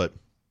 yeah, but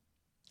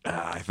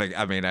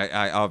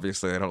I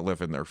obviously I don't live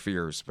in their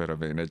fears, but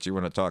you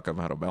want to talk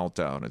about a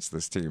meltdown? It's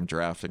this team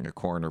drafting a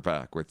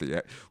cornerback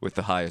with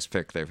the highest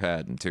pick they've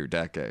had in 2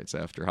 decades.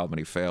 After how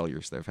many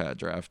failures they've had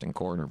drafting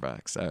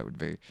cornerbacks, that would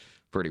be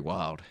pretty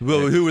wild.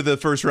 Well, who were the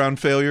first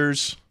round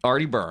failures?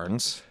 Artie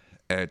Burns.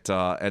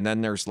 And then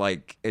there's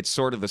it's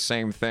sort of the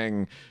same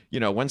thing.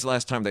 When's the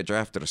last time they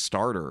drafted a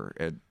starter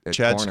at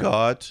Chad corner?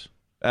 Scott.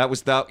 That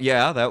was,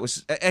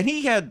 and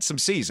he had some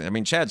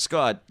season. Chad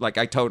Scott,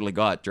 I totally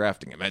got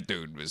drafting him. That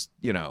dude was,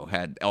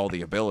 had all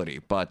the ability.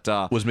 But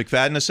was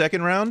McFadden a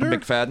second rounder?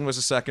 McFadden was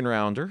a second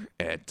rounder.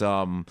 Gay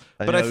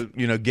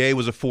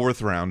was a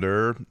 4th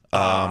rounder.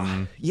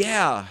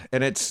 Yeah,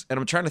 and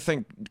I'm trying to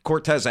think.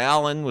 Cortez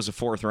Allen was a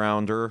 4th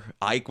rounder.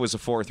 Ike was a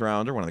 4th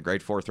rounder, one of the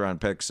great 4th round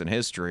picks in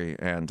history.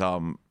 And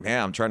I'm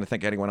trying to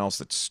think of anyone else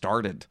that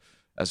started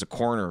as a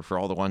corner for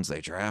all the ones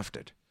they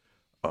drafted.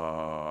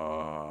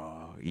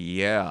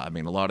 Yeah,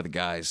 a lot of the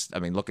guys.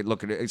 Look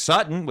at it.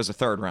 Sutton was a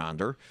 3rd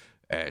rounder.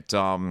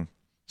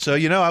 So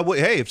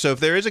if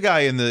there is a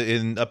guy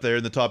up there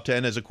in the top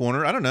 10 as a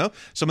corner, I don't know.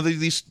 Some of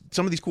these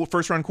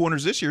first round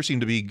corners this year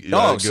seem to be good,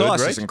 Sauce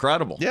right? is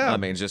incredible. Yeah,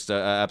 just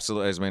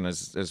absolutely.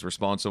 As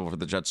responsible for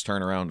the Jets'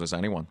 turnaround as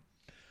anyone.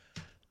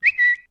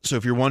 So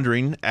if you're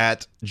wondering,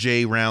 at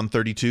J Round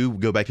 32,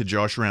 go back to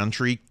Josh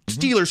Roundtree.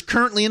 Steelers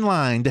currently in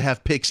line to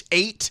have picks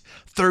 8,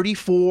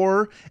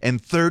 34, and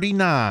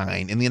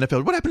 39 in the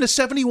NFL. What happened to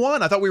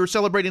 71? I thought we were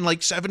celebrating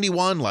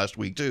 71 last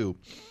week too.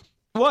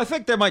 Well, I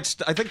think they might.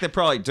 I think they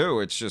probably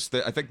do. It's just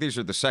I think these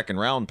are the 2nd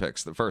round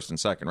picks, the 1st and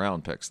 2nd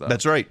round picks, though.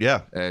 That's right.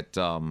 Yeah.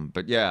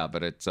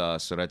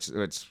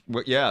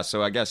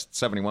 So I guess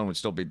 71 would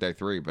still be day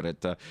 3, but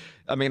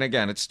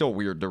again, it's still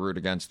weird to root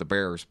against the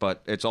Bears,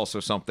 but it's also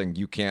something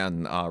you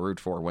can root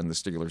for when the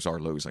Steelers are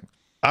losing.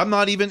 I'm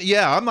not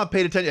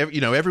paying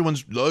attention.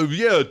 Everyone's,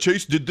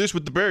 Chase did this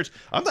with the Bears.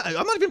 I'm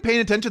not even paying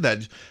attention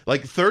to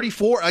that.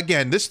 34,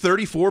 again, this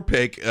 34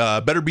 pick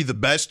better be the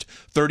best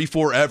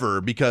 34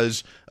 ever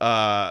because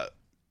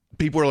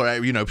people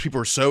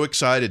are so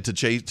excited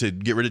to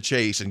get rid of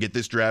Chase and get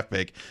this draft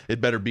pick. It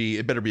better be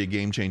a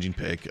game-changing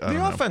pick.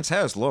 The offense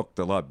has looked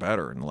a lot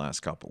better in the last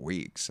couple of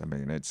weeks.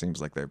 It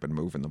seems like they've been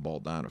moving the ball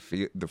down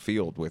the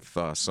field with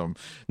some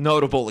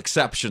notable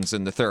exceptions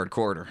in the 3rd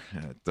quarter.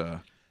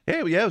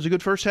 Hey, yeah, it was a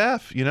good first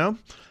half,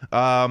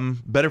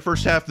 better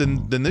first half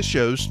than this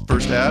show's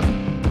first half.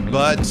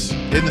 But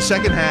in the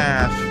second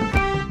half,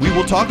 we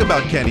will talk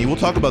about Kenny. We'll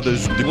talk about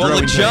those. We'll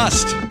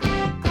adjust. Things.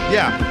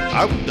 Yeah,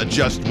 I would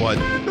adjust what.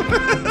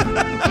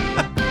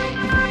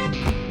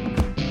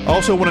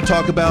 Also want to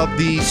talk about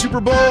the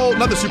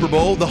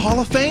Hall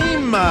of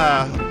Fame.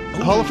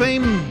 Hall of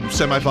Fame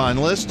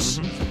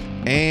semifinalists.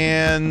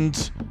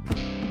 And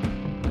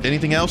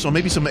anything else? Or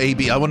maybe some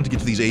AB. I wanted to get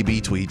to these AB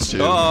tweets, too.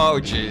 Oh,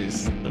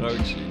 jeez.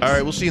 All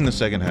right, we'll see you in the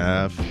second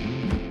half.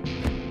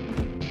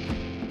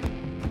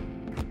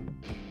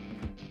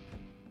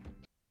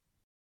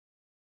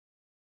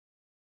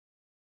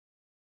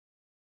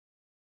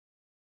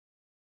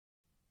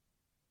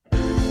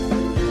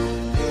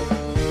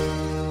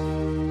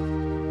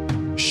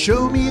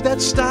 Show me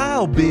that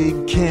style,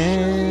 Big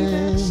Ken.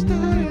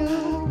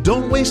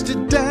 Don't waste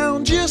it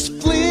down,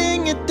 just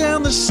fling it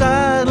down the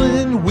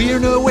sideline. We're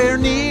nowhere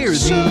near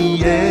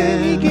the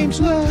end.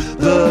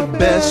 The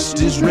best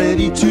is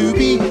ready to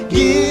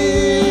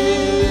begin.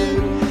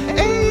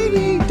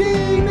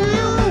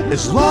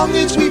 As long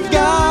as we've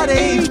got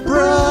a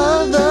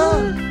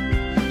brother,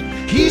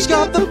 he's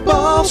got the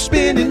ball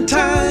spinning,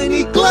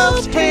 tiny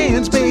gloved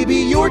hands, baby,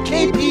 you're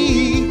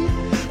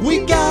KP.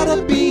 We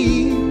gotta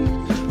be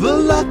the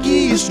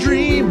luckiest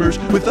dreamers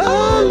with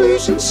a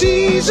losing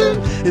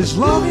season. As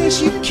long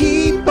as you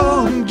keep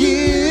on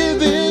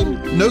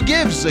giving, no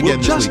gives again.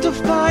 We'll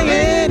justify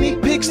any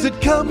picks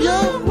that come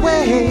your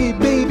way,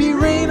 baby,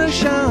 rain or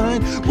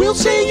shine. We'll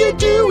say you're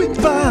doing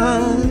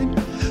fine.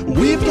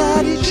 We've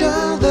got each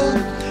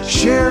other,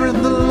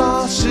 sharing the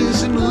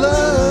losses and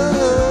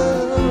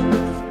love.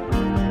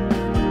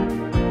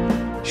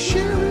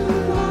 Sharing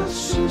the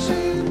losses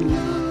and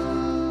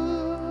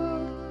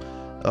love.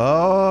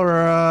 All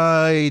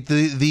right.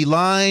 The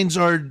lines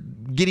are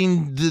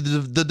getting,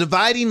 the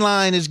dividing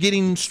line is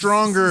getting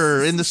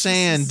stronger in the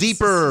sand,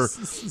 deeper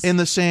in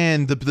the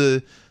sand.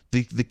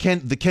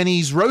 The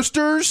Kenny's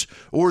Roasters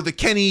or the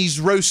Kenny's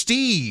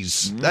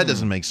Roasties. That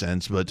doesn't make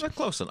sense, but Not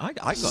close. I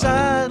got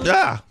it.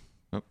 yeah.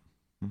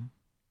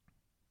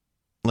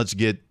 Let's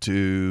get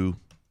to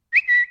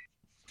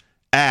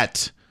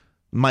at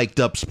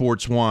Mic'd Up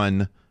Sports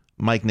 1,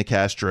 Mike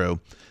Nicastro.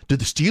 Did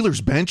the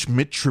Steelers bench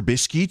Mitch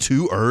Trubisky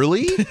too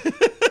early?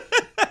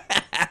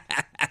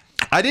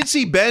 I did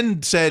see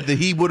Ben said that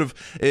he would have,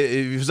 if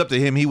it was up to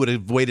him, he would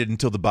have waited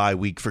until the bye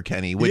week for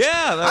Kenny. Which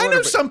I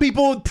know some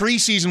people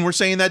preseason were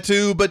saying that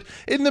too, but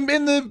in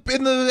the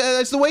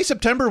as the way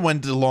September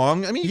went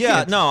along, I mean,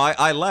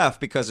 I laugh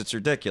because it's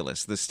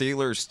ridiculous. The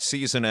Steelers'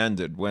 season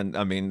ended when,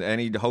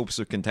 any hopes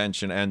of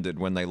contention ended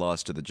when they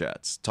lost to the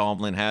Jets.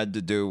 Tomlin had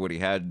to do what he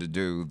had to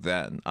do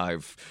then. I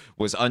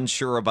was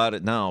unsure about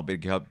it now,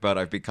 but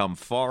I've become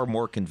far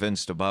more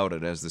convinced about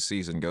it as the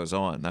season goes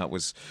on. That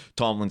was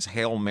Tomlin's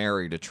Hail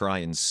Mary to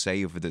try and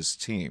save this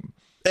team.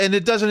 And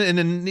it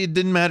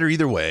didn't matter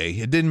either way.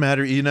 It didn't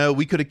matter.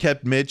 We could have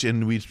kept Mitch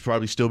and we'd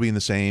probably still be in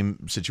the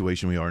same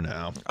situation we are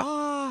now.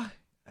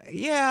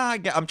 Yeah,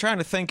 I'm trying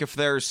to think if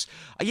there's.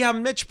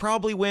 Mitch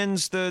probably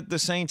wins the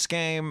Saints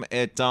game.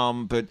 But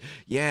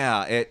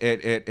even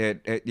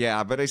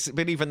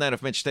then,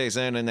 if Mitch stays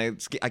in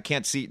and I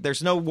can't see.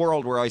 There's no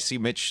world where I see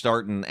Mitch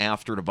starting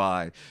after the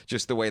bye.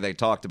 Just the way they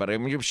talked about it.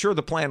 I'm sure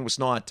the plan was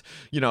not,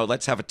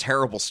 let's have a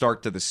terrible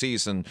start to the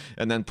season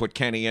and then put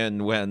Kenny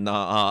in when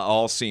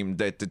all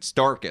seemed at its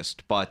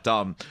darkest. But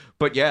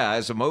yeah,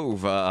 as a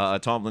move,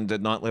 Tomlin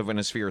did not live in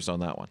his fears on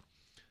that one.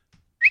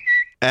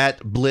 At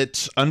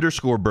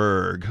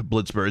Blitz_Berg.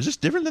 Blitzberg. Is this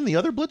different than the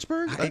other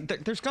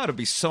Blitzberg? There's got to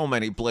be so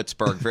many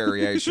Blitzberg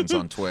variations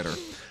on Twitter.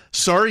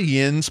 Sorry,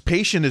 Yins.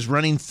 Patient is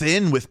running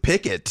thin with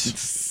Pickett.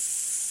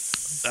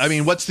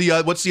 What's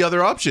the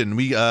other option?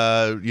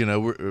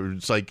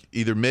 It's like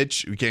either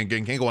Mitch. We can't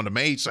go on to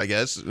Mace. I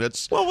guess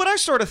well. What I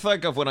sort of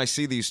think of when I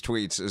see these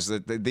tweets is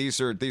that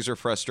these are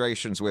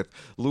frustrations with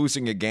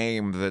losing a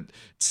game that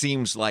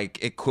seems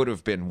like it could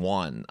have been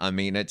won.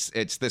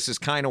 This is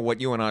kind of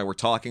what you and I were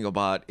talking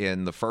about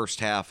in the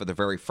first half of the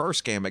very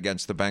first game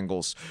against the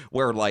Bengals,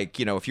 where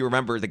if you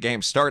remember the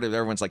game started,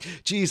 everyone's like,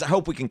 "Geez, I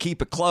hope we can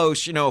keep it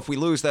close. If we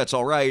lose, that's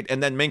all right."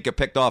 And then Minkah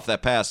picked off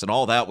that pass, and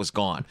all that was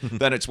gone.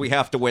 Then we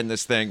have to win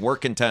this thing. We're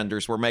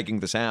contenders. We're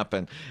making this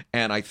happen.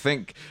 And I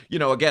think,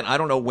 again, I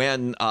don't know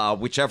when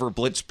whichever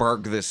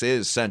Blitzberg this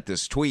is sent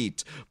this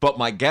tweet, but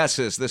my guess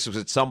is this was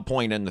at some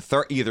point in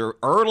the either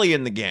early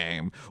in the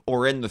game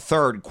or in the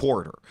third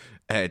quarter.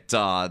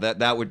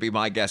 That would be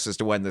my guess as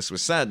to when this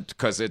was sent,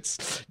 because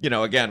it's,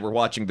 again, we're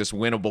watching this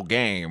winnable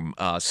game,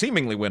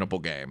 seemingly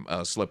winnable game,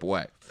 slip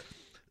away.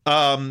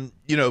 Tomlin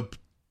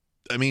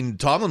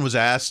was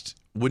asked,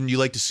 wouldn't you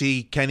like to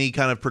see Kenny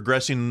kind of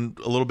progressing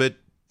a little bit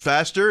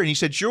faster? And he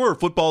said, sure,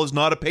 football is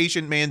not a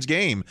patient man's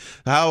game.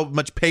 How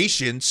much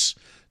patience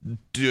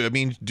do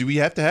we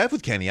have to have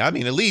with Kenny? At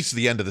least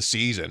the end of the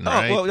season,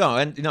 right? No.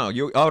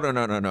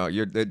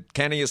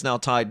 Kenny is now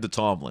tied to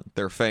Tomlin.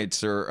 Their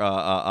fates are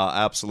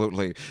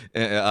absolutely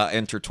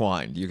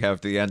intertwined. You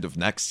have the end of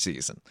next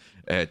season.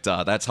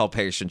 That's how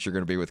patient you're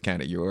going to be with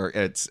Kenny.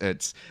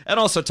 And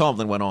also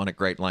Tomlin went on at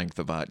great length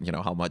about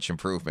how much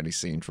improvement he's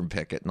seen from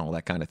Pickett and all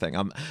that kind of thing.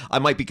 I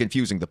might be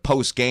confusing the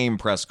post-game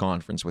press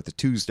conference with the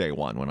Tuesday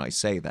one when I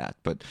say that,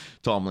 but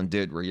Tomlin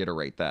did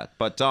reiterate that.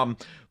 But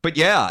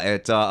yeah,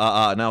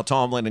 now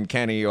Tomlin and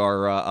Kenny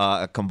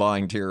are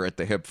combined here at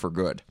the hip for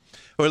good.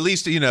 Or at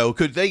least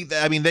could they?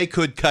 They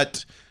could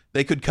cut.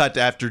 They could cut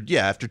after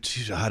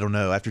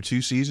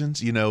two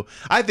seasons.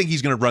 I think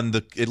he's going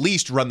to at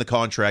least run the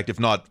contract, if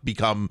not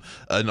become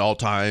an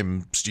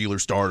all-time Steeler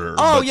starter.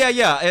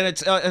 Yeah, and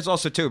it's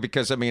also too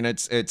because and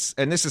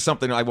this is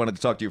something I wanted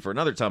to talk to you for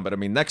another time. But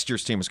next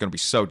year's team is going to be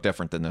so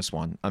different than this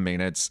one.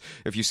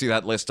 If you see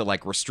that list of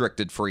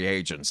restricted free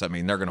agents, they're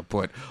going to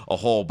put a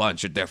whole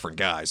bunch of different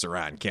guys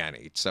around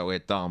Kenny.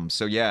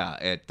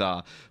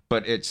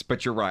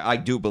 But you're right. I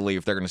do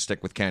believe they're going to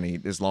stick with Kenny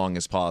as long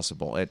as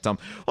possible.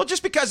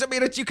 Just because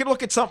you can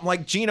look at something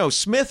like Geno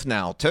Smith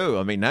now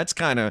too.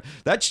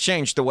 That's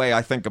changed the way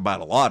I think about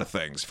a lot of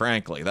things.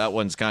 Frankly, that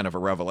one's kind of a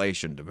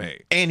revelation to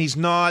me. And he's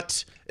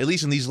not, at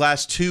least in these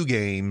last two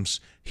games,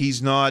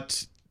 he's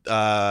not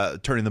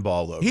turning the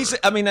ball over.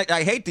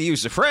 I hate to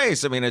use the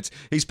phrase. I mean,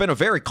 he's been a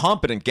very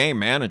competent game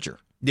manager.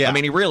 Yeah. I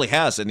mean, he really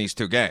has in these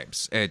 2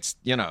 games. It's,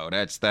 I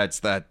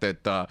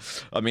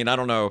mean, I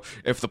don't know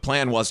if the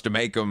plan was to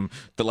make him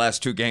the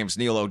last 2 games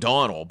Neil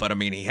O'Donnell, but I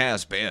mean, he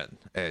has been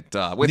with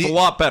a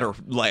lot better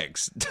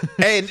legs.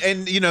 and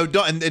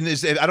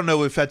I don't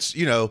know if that's,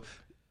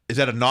 is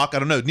that a knock? I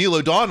don't know. Neil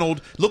O'Donnell,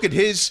 look at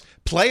his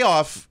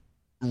playoff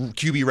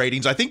QB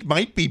ratings, I think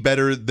might be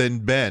better than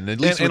Ben,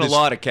 at least in a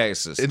lot of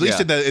cases. At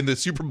least in the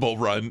Super Bowl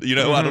run,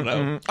 I don't know.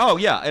 Mm-hmm. Oh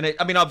yeah, and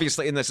I mean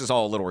obviously, and this is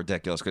all a little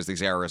ridiculous because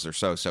these eras are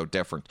so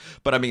different.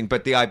 But I mean,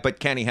 but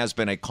Kenny has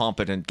been a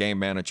competent game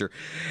manager,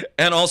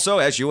 and also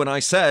as you and I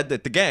said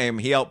at the game,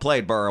 he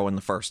outplayed Burrow in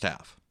the first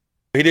half.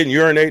 He didn't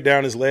urinate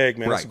down his leg,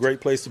 man. Right. That's a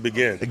great place to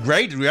begin.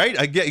 Great, right?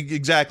 I get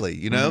exactly.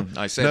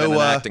 I say that in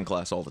acting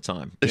class all the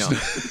time.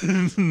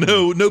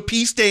 No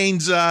pee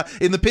stains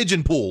in the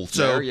pigeon pool.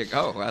 So there you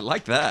go. I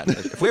like that.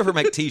 If we ever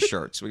make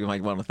T-shirts, we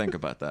might want to think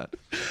about that.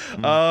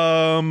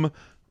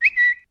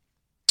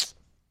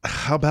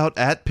 How about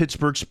at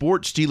Pittsburgh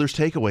Sports Steelers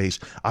takeaways?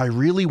 I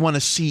really want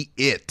to see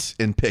it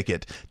in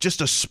Pickett. Just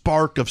a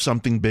spark of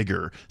something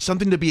bigger,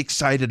 something to be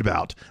excited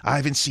about. I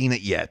haven't seen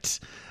it yet.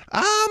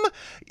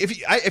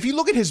 If you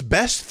look at his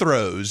best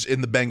throws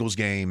in the Bengals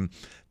game,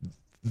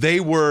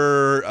 they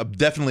were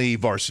definitely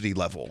varsity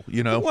level,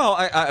 Well,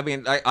 I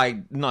mean,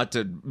 I not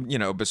to,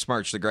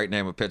 besmirch the great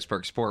name of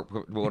Pittsburgh Sport,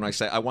 but when I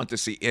say I want to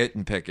see it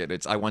in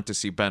Pickett, I want to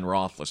see Ben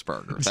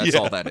Roethlisberger. That's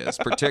all that is,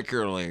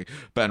 particularly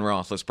Ben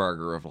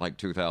Roethlisberger of like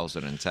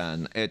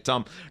 2010.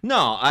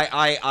 No,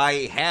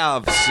 I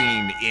have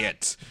seen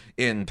it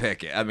in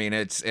Pickett. I mean,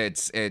 it's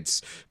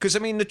because I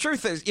mean the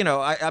truth is,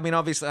 I mean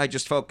obviously I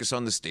just focus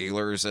on the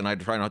Steelers and I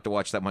try not to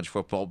watch that much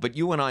football. But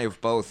you and I have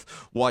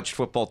both watched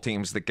football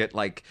teams that get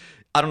like,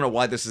 I don't know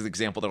why this is the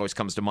example that always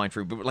comes to mind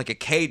for me, but like a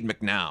Cade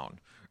McNown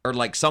or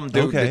like some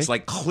dude that's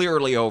like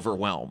clearly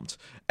overwhelmed.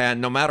 And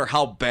no matter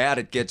how bad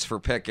it gets for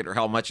Pickett or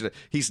how much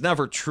he's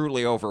never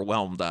truly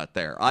overwhelmed out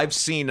there. I've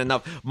seen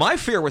enough. My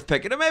fear with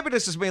Pickett, and maybe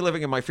this is me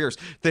living in my fears,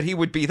 that he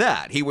would be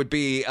that. He would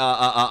be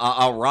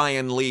a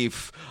Ryan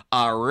Leaf,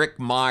 Rick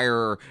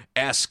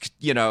Meyer-esque,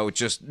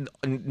 just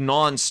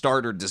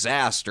non-starter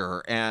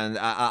disaster. And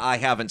I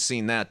haven't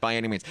seen that by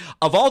any means.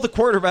 Of all the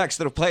quarterbacks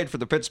that have played for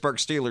the Pittsburgh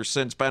Steelers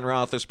since Ben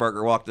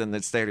Roethlisberger walked in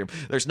the stadium,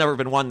 there's never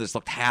been one that's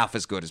looked half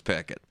as good as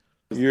Pickett.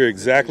 You're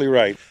exactly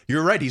right.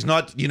 You're right. He's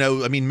not,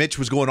 Mitch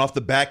was going off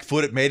the back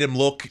foot. It made him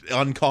look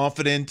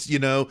unconfident,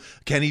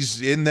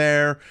 Kenny's in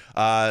there.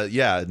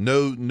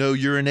 No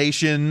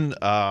urination.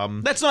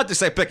 That's not to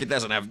say Pickett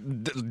doesn't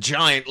have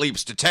giant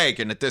leaps to take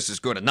and that this is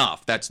good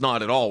enough. That's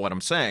not at all what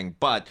I'm saying.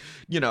 But,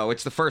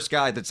 it's the first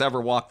guy that's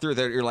ever walked through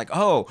there. You're like,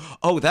 oh,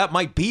 that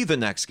might be the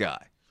next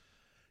guy.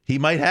 He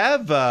might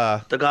have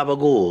the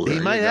gabagool. He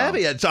might have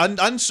it. It's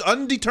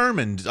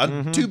undetermined,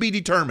 to be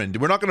determined.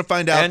 We're not going to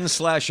find out. N/A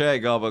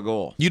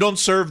gabagool. You don't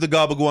serve the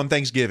gabagool on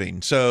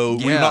Thanksgiving, so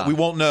we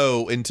won't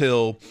know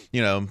until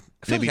I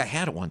feel like I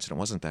had it once and it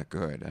wasn't that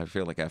good. I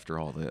feel like after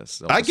all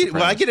this, I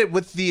get it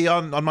with the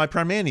on my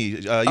Permane. Do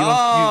you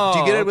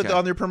get it with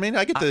on your Permane?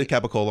 I get the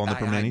capicola on the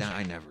Permane.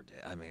 I never did.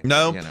 I mean,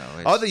 no.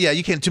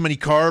 You can't too many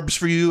carbs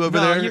for you over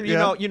there.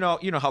 You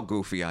know how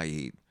goofy I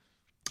eat.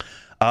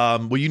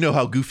 Well, you know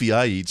how goofy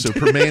I eat, so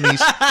Permanis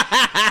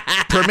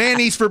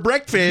for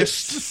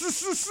breakfast.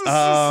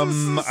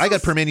 I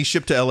got Permanis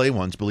shipped to LA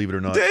once, believe it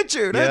or not. Did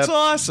you? That's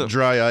awesome.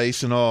 Dry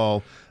ice and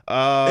all.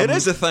 It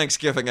is a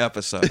Thanksgiving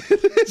episode.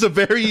 It's a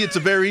very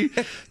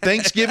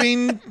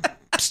Thanksgiving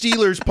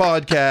Steelers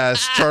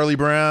podcast, Charlie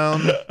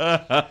Brown.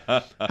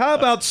 How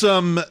about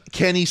some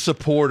Kenny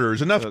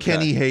supporters? Enough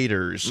Kenny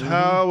haters.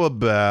 How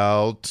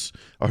about,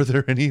 are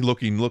there any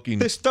looking?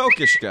 This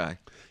Dokish guy.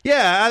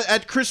 Yeah,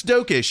 at Chris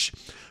Dokish.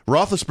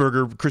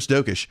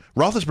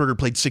 Roethlisberger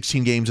played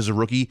 16 games as a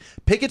rookie.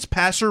 Pickett's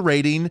passer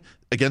rating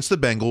against the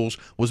Bengals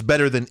was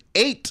better than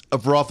 8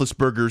 of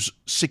Roethlisberger's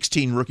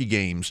 16 rookie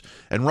games.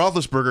 And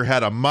Roethlisberger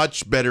had a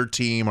much better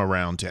team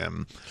around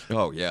him.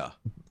 Oh, yeah.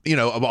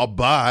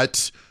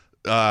 But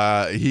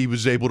he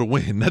was able to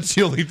win. That's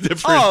the only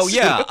difference. Oh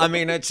yeah, I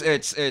mean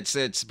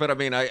it's but I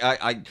mean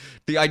I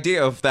the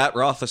idea of that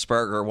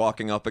Roethlisberger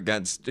walking up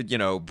against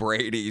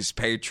Brady's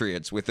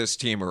Patriots with this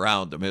team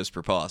around him is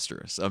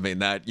preposterous. I mean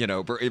that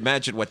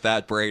imagine what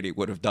that Brady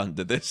would have done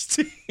to this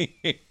team.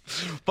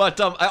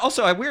 But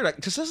I'm weird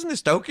because isn't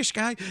this Dokish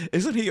guy?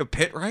 Isn't he a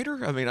Pitt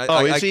writer? I mean,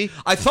 is he?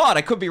 I thought,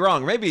 I could be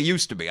wrong. Maybe he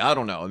used to be. I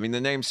don't know. I mean,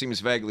 the name seems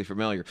vaguely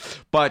familiar.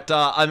 But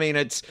I mean,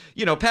 it's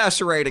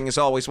passer rating is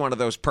always one of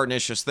those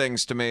pernicious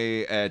things to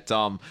me.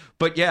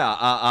 But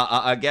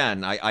yeah,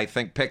 again, I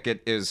think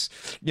Pickett is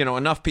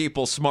enough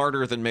people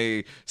smarter than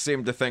me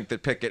seem to think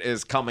that Pickett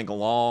is coming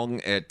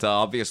along.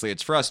 Obviously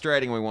it's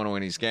frustrating. We want to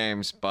win these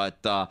games, but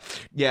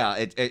yeah,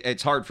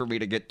 it's hard for me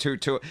to get too.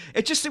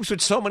 It just seems when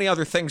so many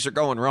other things are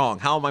going wrong.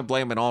 How am I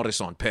blaming all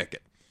this on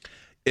Pickett?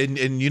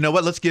 And you know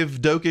what? Let's give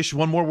Dokish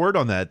one more word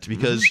on that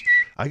because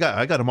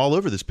I got him all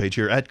over this page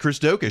here at Chris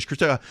Dokish.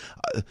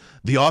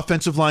 The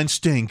offensive line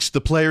stinks.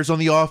 The players on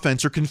the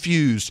offense are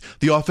confused.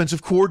 The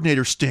offensive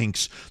coordinator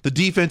stinks. The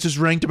defense is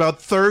ranked about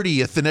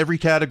 30th in every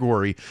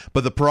category,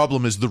 but the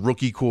problem is the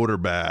rookie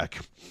quarterback.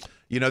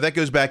 That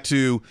goes back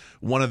to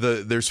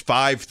there's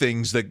 5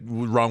 things that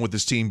were wrong with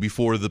this team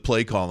before the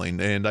play calling.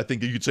 And I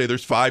think you could say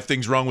there's 5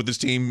 things wrong with this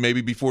team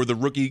maybe before the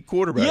rookie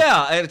quarterback.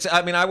 Yeah.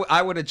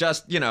 I would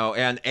adjust,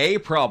 and a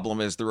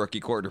problem is the rookie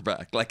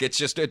quarterback. Like,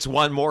 it's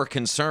one more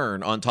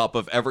concern on top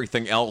of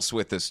everything else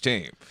with this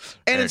team.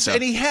 And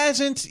he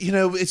hasn't,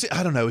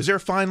 I don't know, is there a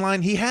fine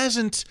line? He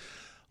hasn't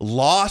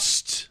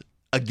lost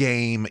a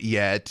game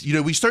yet.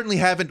 We certainly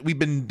haven't. We've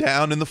been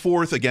down in the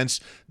 4th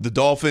against the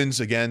Dolphins,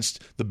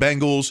 against the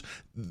Bengals,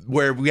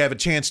 where we have a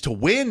chance to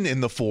win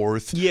in the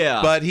 4th.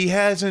 Yeah. But he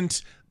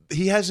hasn't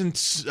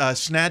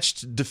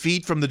snatched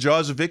defeat from the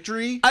jaws of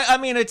victory. I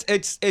mean,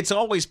 it's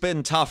always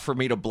been tough for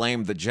me to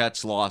blame the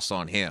Jets' loss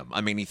on him.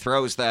 I mean, he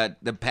throws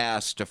the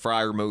pass to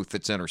Freiermuth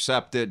that's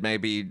intercepted.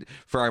 Maybe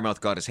Freiermuth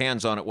got his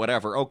hands on it,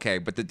 whatever. Okay,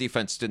 but the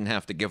defense didn't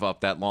have to give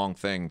up that long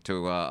thing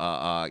to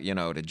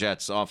the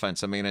Jets'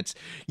 offense. I mean, it's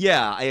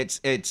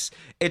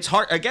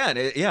hard again.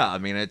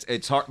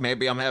 It's hard.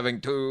 Maybe I'm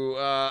having too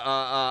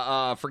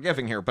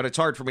forgiving here, but it's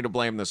hard for me to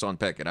blame this on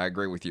Pickett. I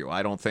agree with you.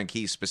 I don't think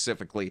he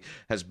specifically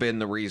has been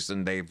the reason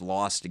they've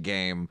lost a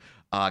game,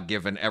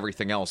 given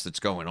everything else that's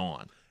going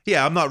on.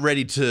 Yeah, I'm not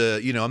ready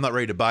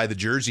to buy the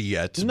jersey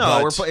yet.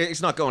 No,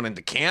 he's not going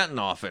into Canton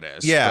off of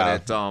this. Yeah,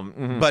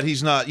 but, but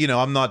he's not.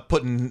 I'm not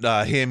putting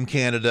him,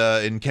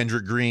 Canada, and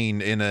Kendrick Green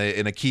in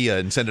a Kia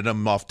and sending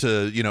them off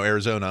to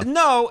Arizona.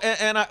 No,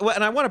 and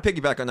I want to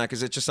piggyback on that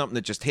because it's just something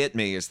that just hit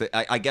me. Is that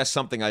I guess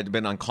something I'd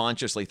been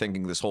unconsciously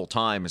thinking this whole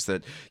time is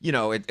that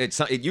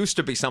it used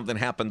to be something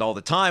happened all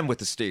the time with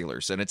the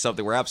Steelers, and it's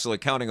something we're absolutely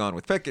counting on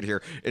with Pickett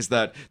here. Is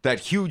that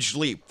huge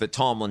leap that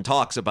Tomlin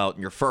talks about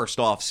in your first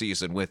off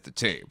season with the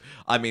team?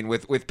 I mean,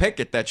 with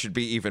Pickett, that should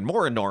be even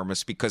more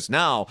enormous because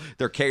now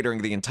they're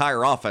catering the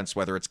entire offense,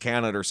 whether it's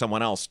Canada or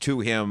someone else, to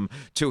him,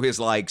 to his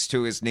likes,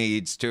 to his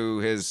needs, to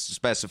his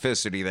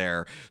specificity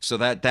there. So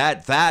that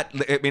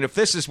I mean, if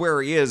this is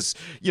where he is,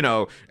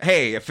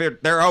 hey, if they're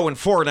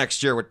 0-4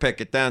 next year with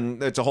Pickett, then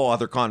it's a whole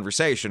other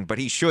conversation. But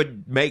he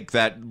should make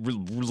that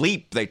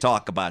leap they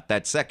talk about,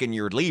 that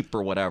second-year leap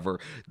or whatever.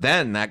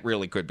 Then that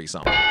really could be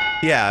something.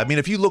 Yeah, I mean,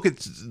 if you look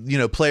at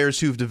players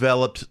who've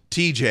developed,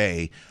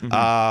 TJ,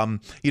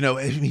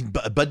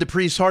 Bud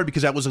Dupree's hard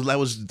because that was a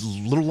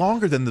little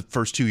longer than the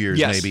first 2 years,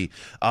 yes. Maybe.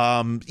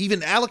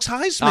 Even Alex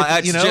Highsmith.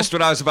 That's just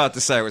what I was about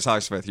to say. Was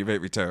Highsmith? You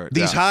beat me to it.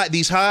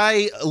 These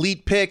high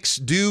elite picks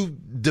do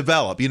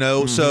develop.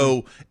 Mm-hmm.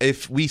 So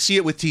if we see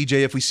it with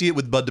TJ, if we see it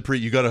with Bud Dupree,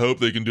 you got to hope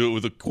they can do it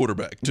with a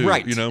quarterback too.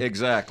 Right.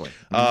 Exactly.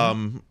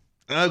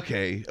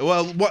 Okay.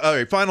 Well, all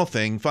right. Final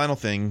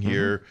thing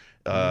here.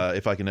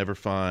 If I can ever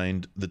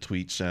find the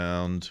tweet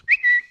sound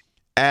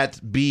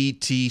at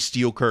BT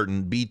Steel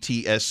Curtain,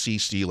 BTSC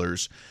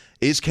Steelers.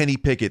 Is Kenny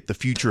Pickett the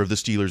future of the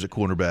Steelers at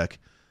cornerback?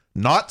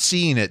 Not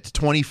seeing it,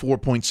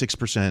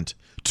 24.6%.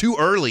 Too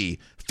early,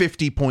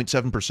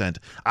 50.7%.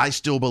 I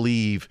still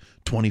believe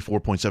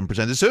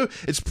 24.7%. So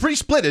it's pretty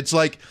split. It's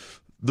like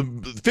the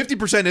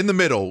 50% in the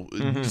middle.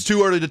 It's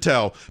too early to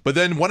tell. But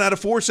then 1 out of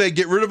 4 say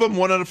get rid of them.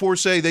 1 out of 4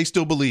 say they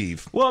still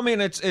believe. Well, I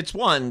mean, it's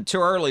one,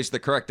 too early is the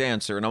correct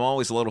answer. And I'm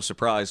always a little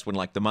surprised when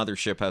like the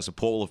mothership has a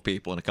poll of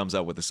people and it comes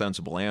out with a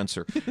sensible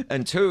answer.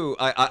 And 2,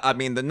 I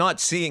mean, the not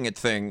seeing it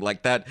thing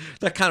like that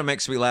kind of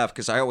makes me laugh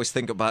because I always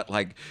think about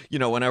like,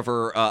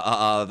 whenever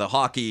the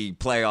hockey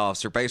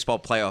playoffs or baseball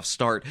playoffs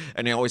start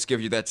and they always give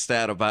you that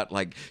stat about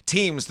like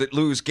teams that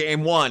lose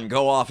game 1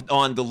 go off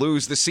on to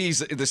lose the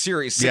series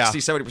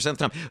 60-70% of the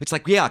time. It's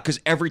like, yeah, because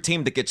every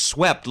team that gets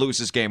swept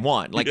loses game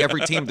 1. Like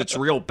every team that's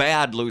real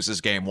bad loses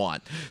game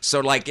 1.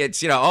 So like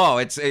it's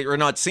you're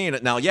not seeing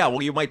it now. Yeah,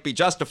 well you might be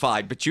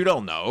justified, but you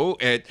don't know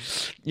it.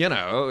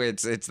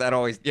 It's that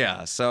always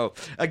So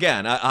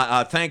again,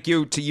 I thank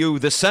you to you,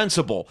 the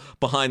sensible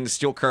behind the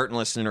Steel Curtain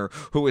listener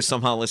who is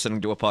somehow listening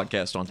to a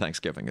podcast on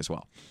Thanksgiving as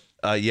well.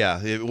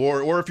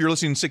 Or if you're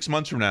listening 6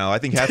 months from now, I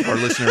think half of our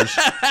listeners.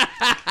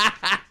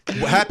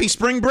 Happy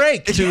spring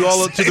break to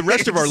the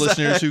rest of our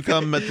listeners who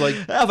come at like.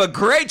 Have a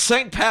great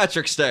St.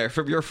 Patrick's Day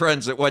from your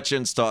friends at What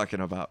Chin's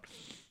Talking About.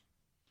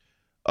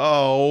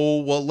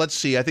 Oh, well, let's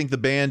see. I think the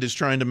band is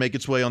trying to make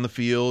its way on the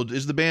field.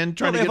 Is the band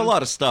trying to have a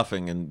lot of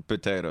stuffing and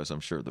potatoes,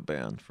 I'm sure, the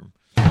band.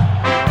 There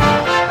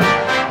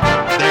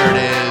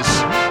it is.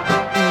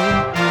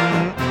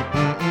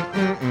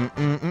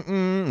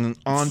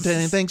 On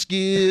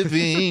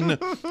Thanksgiving.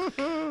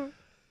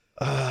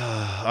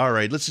 All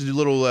right, let's do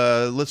little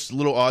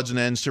odds and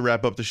ends to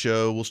wrap up the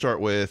show. We'll start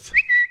with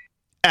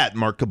at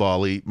Mark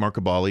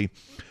Cabali.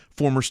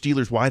 Former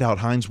Steelers wideout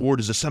Hines Ward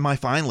is a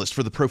semifinalist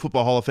for the Pro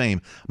Football Hall of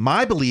Fame.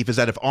 My belief is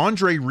that if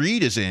Andre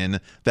Reed is in,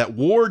 that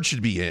Ward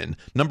should be in.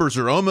 Numbers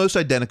are almost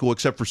identical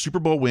except for Super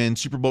Bowl win,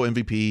 Super Bowl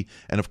MVP,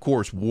 and of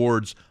course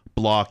Ward's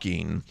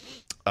blocking.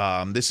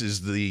 This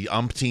is the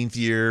umpteenth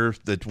year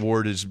that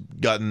Ward has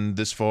gotten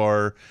this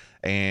far,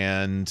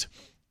 and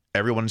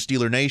everyone in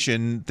Steeler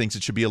Nation thinks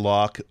it should be a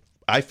lock.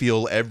 I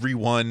feel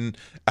everyone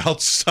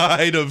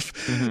outside of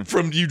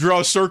from you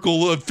draw a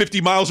circle of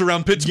 50 miles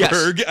around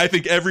Pittsburgh. Yes. I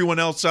think everyone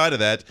outside of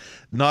that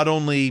not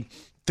only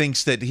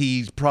thinks that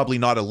he's probably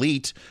not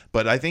elite,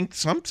 but I think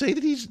some say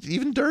that he's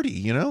even dirty,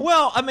 you know?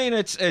 Well, I mean,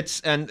 it's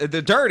and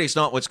the dirty's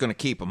not what's going to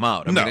keep him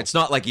out. I mean, it's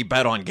not like he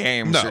bet on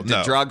games or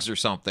did drugs or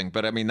something,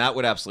 but I mean, that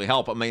would absolutely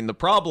help. I mean, the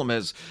problem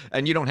is,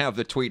 and you don't have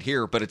the tweet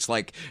here, but it's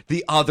like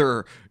the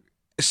other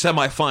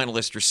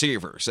semifinalist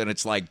receivers, and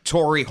it's like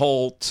Torrey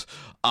Holt.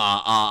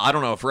 I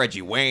don't know if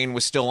Reggie Wayne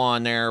was still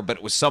on there, but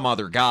it was some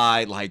other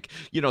guy. Like,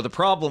 you know, the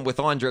problem with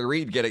Andre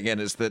Reed getting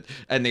in is that,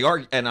 and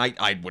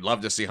I would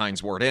love to see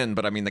Hines Ward in,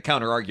 but I mean, the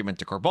counter argument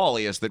to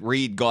Carbali is that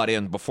Reed got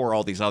in before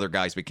all these other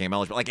guys became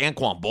eligible. Like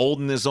Anquan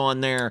Bolden is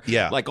on there.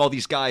 Yeah. Like all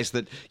these guys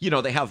that, you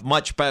know, they have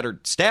much better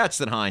stats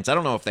than Hines. I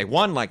don't know if they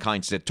won like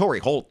Hines did. Torrey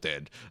Holt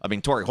did. I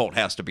mean, Torrey Holt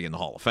has to be in the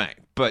Hall of Fame.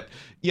 But,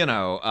 you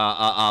know,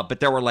 but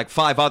there were like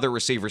 5 other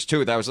receivers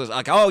too that was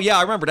like, oh yeah,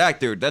 I remember that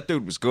dude. That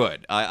dude was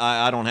good.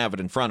 I don't have it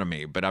in front of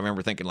me, but I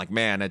remember thinking like,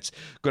 man, it's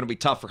going to be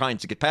tough for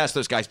Hines to get past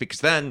those guys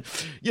because then,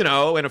 you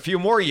know, in a few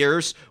more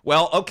years,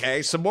 well,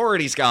 okay, some more of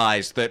these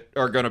guys that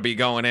are going to be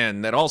going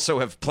in that also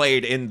have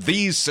played in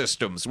these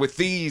systems with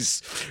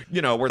these,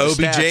 you know, where the OBJ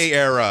stats,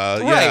 era,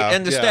 right?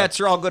 And the stats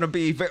are all going to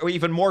be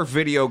even more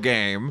video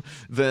game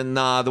than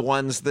the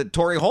ones that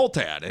Torrey Holt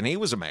had, and he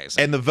was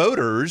amazing. And the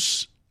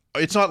voters,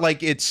 it's not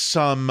like it's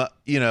some,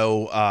 you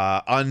know,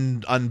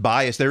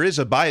 unbiased. There is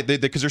a bias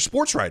because they're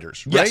sports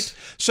writers, right? Yes.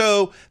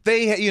 So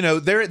they, you know,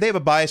 they have a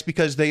bias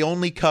because they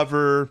only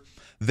cover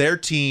their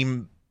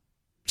team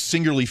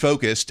singularly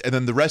focused, and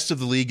then the rest of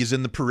the league is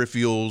in the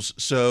peripherals.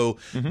 So,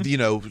 you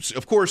know,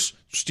 of course,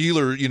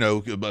 Steeler, you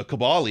know,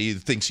 Carbali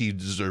thinks he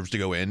deserves to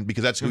go in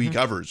because that's who he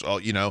covers,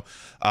 you know.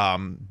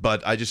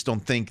 But I just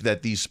don't think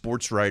that these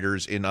sports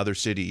writers in other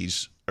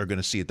cities are going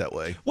to see it that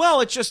way. Well,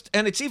 it's just,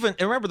 and it's even,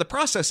 and remember, the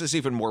process is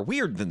even more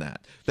weird than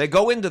that. They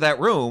go into that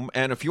room,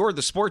 and if you're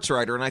the sports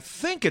writer, and I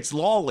think it's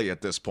Lawley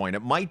at this point,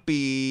 it might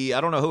be, I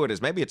don't know who it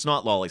is. Maybe it's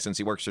not Lawley since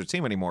he works for the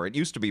team anymore. It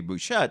used to be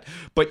Bouchette,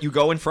 but you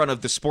go in front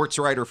of the sports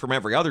writer from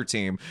every other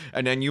team,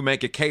 and then you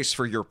make a case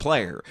for your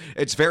player.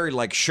 It's very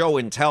like show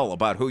and tell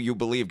about who you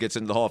believe gets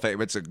into the Hall of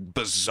Fame. It's a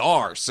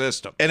bizarre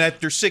system. And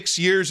after 6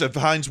 years of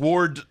Hines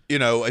Ward, you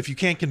know, if you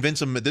can't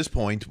convince him at this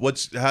point,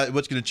 what's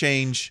going to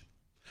change?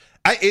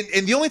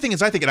 And the only thing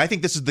is, I think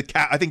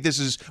this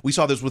is we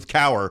saw this with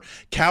Cowher.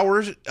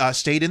 Cowher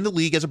stayed in the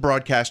league as a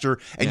broadcaster,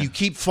 and you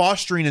keep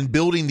fostering and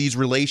building these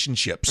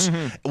relationships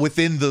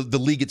within the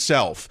league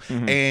itself,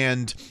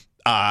 and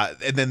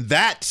then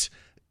that,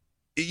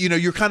 you know,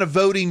 you're kind of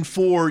voting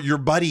for your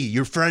buddy,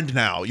 your friend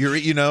now. You're,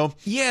 you know,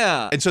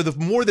 and so the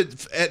more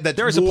that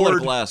there is a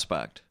political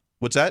aspect.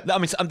 What's that? I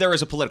mean, there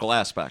is a political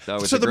aspect. So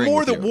the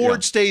more that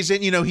Ward stays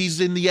in, you know,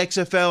 he's in the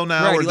XFL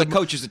now, right? Or He like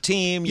coaches a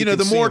team. You know,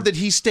 the more that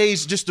he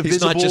stays just a he's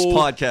visible. not just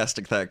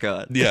podcasting, thank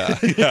God. Yeah.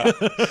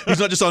 He's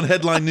not just on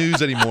headline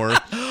news anymore.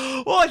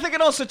 Well, I think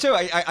it also too.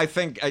 I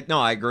think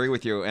I agree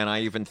with you, and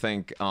I even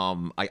think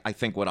I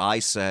think what I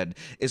said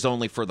is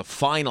only for the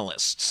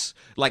finalists.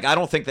 Like, I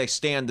don't think they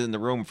stand in the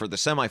room for the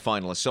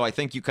semifinalists. So I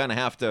think you kind of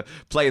have to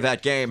play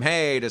that game.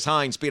 Hey, does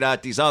Hines beat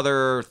out these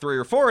other 3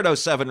 or 4 of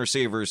those 7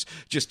 receivers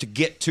just to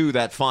get to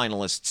that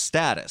finalist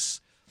status?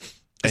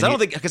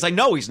 Because I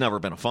know he's never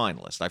been a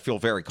finalist. I feel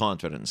very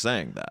confident in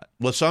saying that.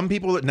 Well, some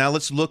people, now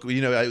let's look,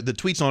 you know, the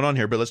tweet's not on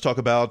here, but let's talk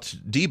about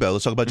Debo.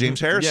 Let's talk about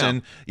James Harrison.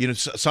 Yeah. You know,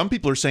 some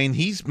people are saying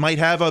he might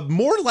have a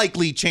more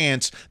likely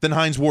chance than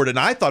Hines Ward. And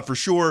I thought for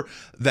sure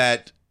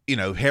that, you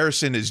know,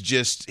 Harrison is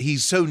just,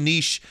 he's so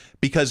niche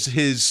because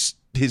his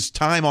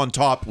time on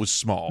top was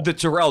small. The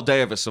Terrell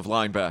Davis of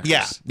linebackers.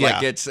 Yeah.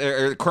 Like it's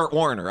Kurt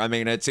Warner. I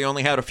mean, he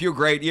only had a few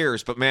great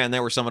years, but man, they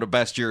were some of the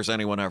best years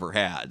anyone ever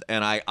had.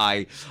 And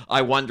I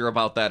wonder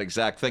about that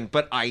exact thing.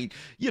 But I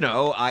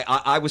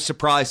was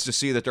surprised to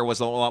see that there was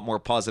a lot more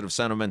positive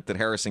sentiment that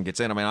Harrison gets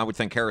in. I mean, I would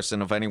think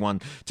Harrison, of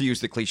anyone, to use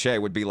the cliche,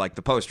 would be like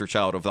the poster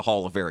child of the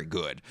Hall of Very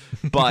Good.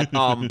 But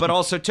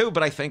also too,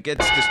 but I think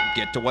it's just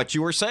get to what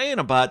you were saying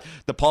about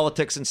the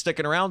politics and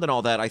sticking around and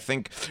all that. I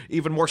think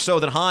even more so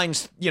than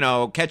Hines, you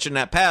know, catching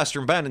that pass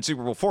from Ben in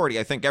Super Bowl 40,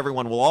 I think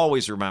everyone will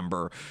always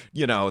remember,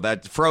 you know,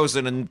 that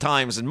frozen in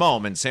times and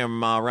moments,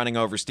 him running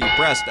over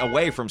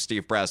away from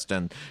Steve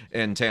Preston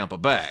in Tampa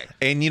Bay.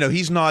 And, you know,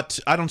 he's not,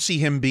 I don't see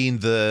him being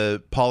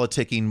the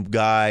politicking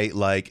guy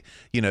like,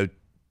 you know,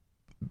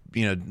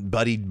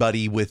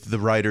 buddy with the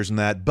writers and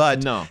that,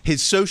 but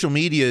his social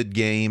media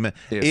game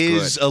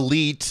is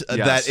elite.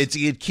 Yes. That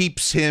it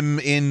keeps him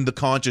in the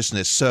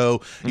consciousness.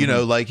 So you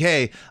know, like,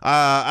 hey,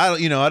 I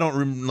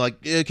don't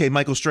like, okay,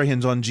 Michael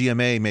Strahan's on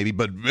GMA maybe,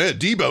 but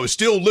Debo is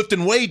still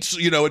lifting weights,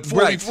 you know, at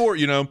 44. Right.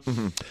 You know,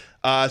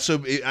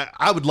 so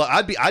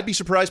I'd be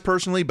surprised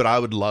personally, but I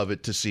would love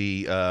it to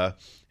see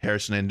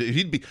Harrison, and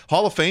he'd be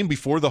Hall of Fame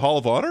before the Hall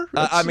of Honor.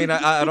 I mean,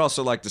 I'd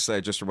also like to say,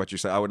 just from what you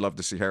say, I would love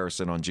to see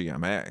Harrison on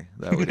GMA.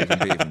 That would even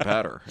be even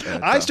better.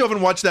 I still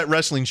haven't watched that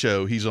wrestling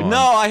show he's on. No,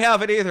 I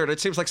haven't either. It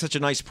seems like such a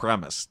nice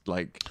premise.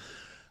 Like,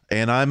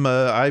 and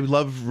I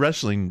love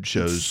wrestling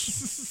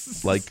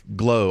shows like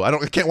Glow.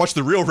 I can't watch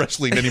the real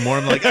wrestling anymore.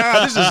 I'm like,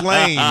 this is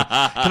lame.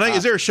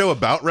 Is there a show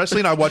about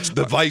wrestling? I watch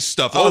the Vice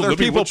stuff. Oh, there are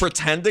people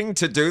pretending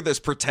to do this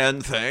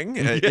pretend thing.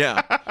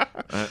 Yeah.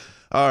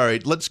 All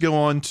right, let's go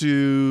on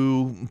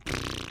to.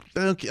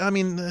 Okay, I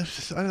mean,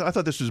 I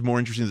thought this was more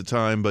interesting at the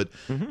time, but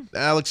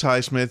Alex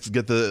Highsmith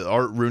get the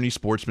Art Rooney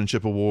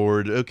Sportsmanship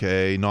Award.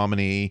 Okay,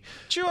 nominee.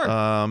 Sure.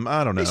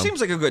 I don't know. He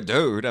seems like a good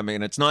dude. I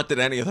mean, it's not that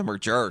any of them are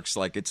jerks.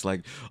 Like, it's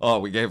like, oh,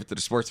 we gave it to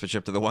the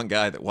sportsmanship to the one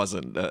guy that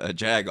wasn't a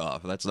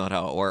jagoff. That's not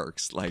how it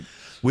works. Like,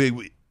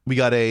 we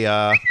got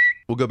a.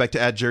 We'll go back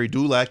to Jerry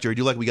Dulac. Jerry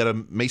Dulac, we got a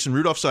Mason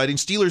Rudolph sighting.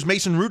 Steelers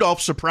Mason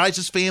Rudolph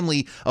surprises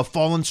family of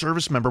fallen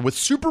service member with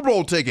Super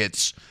Bowl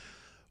tickets.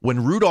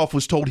 When Rudolph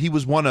was told he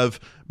was one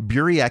of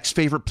Buriak's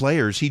favorite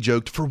players, he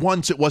joked, "For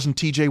once, it wasn't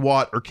T.J.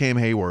 Watt or Cam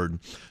Hayward."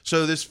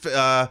 So this,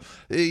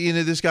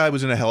 this guy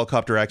was in a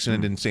helicopter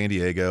accident in San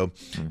Diego,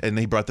 and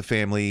they brought the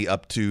family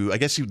up to. I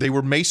guess they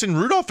were Mason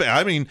Rudolph.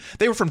 I mean,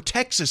 they were from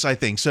Texas, I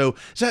think. So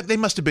they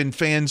must have been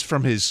fans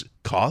from his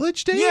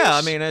college days. Yeah,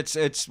 I mean,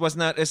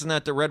 isn't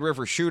that the Red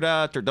River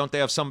Shootout, or don't they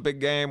have some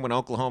big game when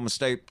Oklahoma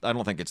State? I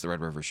don't think it's the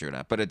Red River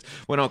Shootout, but it's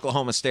when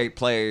Oklahoma State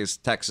plays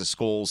Texas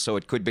schools. So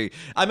it could be.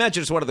 I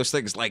imagine it's one of those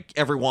things. Like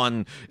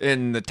everyone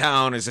in the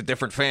town is a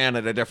different fan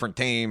at a different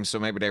team, so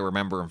maybe they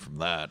remember him from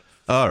that.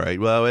 All right.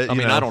 Well, I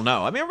mean, I don't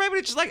know. I mean, maybe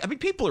it's just like,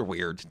 people are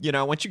weird.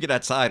 Once you get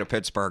outside of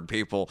Pittsburgh,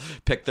 people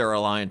pick their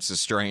alliances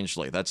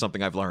strangely. That's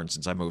something I've learned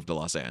since I moved to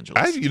Los Angeles.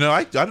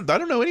 I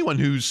don't know anyone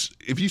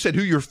if you said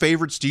who your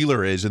favorite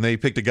Steeler is and they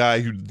picked a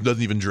guy who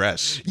doesn't even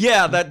dress.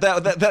 Yeah,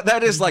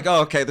 that is like,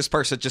 oh, okay, this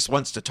person just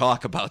wants to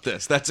talk about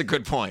this. That's a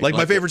good point. Like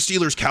my favorite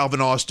Steeler is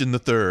Calvin Austin III.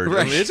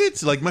 Right. I mean, is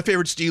it? Like my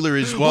favorite Steeler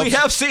is we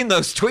have seen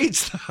those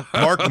tweets.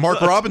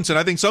 Mark Robinson.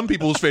 I think some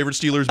people's favorite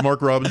Steeler is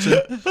Mark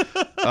Robinson.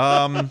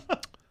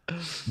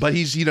 But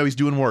he's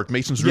doing work.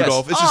 Mason's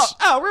Rudolph. Yes.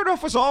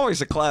 Rudolph was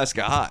always a class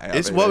guy.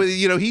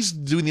 He's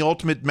doing the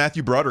ultimate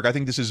Matthew Broderick. I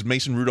think this is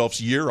Mason Rudolph's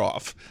year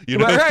off.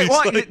 Right.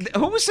 Well,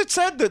 who was it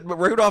said that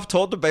Rudolph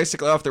told him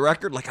basically off the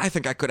record? Like, I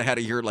think I could have had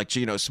a year like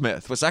Geno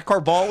Smith. Was that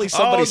Carboli?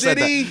 Somebody said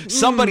that.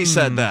 Somebody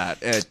said that.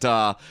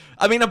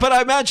 But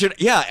I imagine,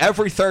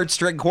 every third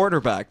string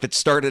quarterback that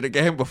started a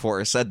game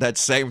before said that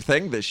same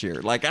thing this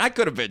year. Like, I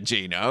could have been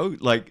Geno.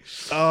 Like,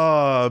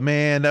 oh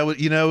man, that was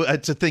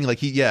it's a thing.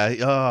 Like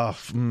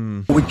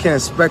we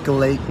can't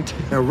speculate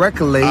and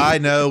recollect. I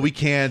know we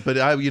can't, but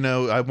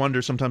I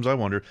wonder. Sometimes I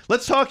wonder.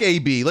 Let's talk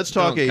AB. Let's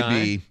talk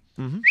AB.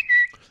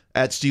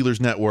 At Steelers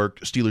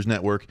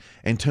Network,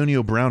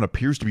 Antonio Brown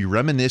appears to be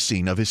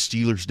reminiscing of his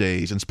Steelers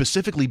days, and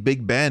specifically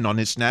Big Ben on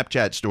his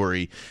Snapchat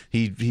story.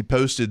 He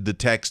posted the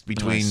text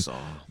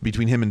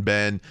between him and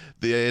Ben,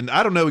 and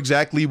I don't know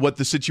exactly what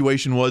the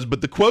situation was,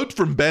 but the quote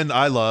from Ben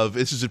I love.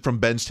 This is from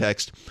Ben's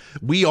text: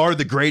 "We are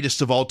the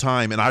greatest of all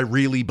time, and I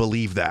really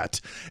believe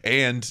that."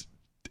 And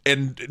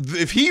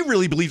if he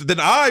really believes it, then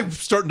I'm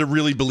starting to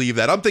really believe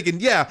that. I'm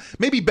thinking,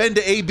 maybe Ben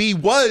to AB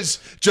was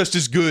just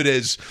as good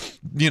as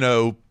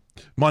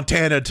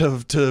Montana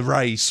to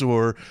Rice,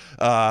 or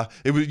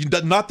it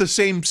was not the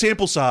same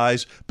sample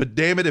size, but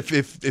damn it,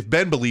 if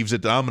Ben believes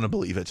it, then I'm going to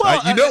believe it.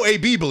 Well,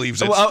 AB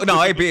believes it. Well,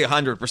 no, AB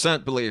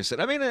 100% believes it.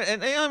 I mean,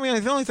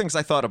 the only things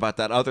I thought about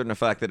that, other than the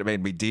fact that it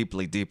made me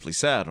deeply, deeply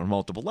sad on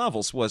multiple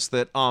levels, was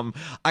that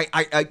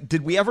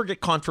did we ever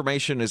get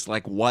confirmation as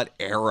like what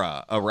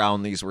era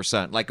around these were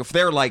sent? Like if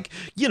they're like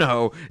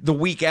the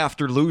week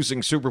after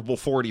losing Super Bowl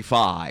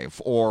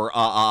 45, or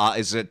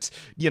is it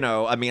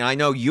I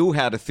know you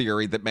had a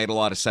theory that made a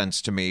lot of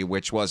sense to me,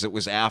 which was it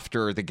was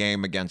after the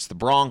game against the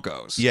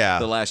Broncos. Yeah.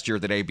 The last year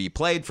that AB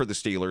played for the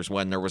Steelers,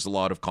 when there was a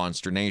lot of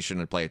consternation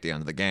and play at the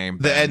end of the game.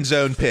 The end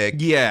zone pick.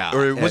 Yeah.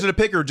 Or was it a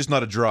pick or just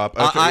not a drop?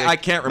 I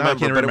can't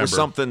remember, but it was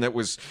something that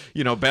was,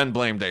 Ben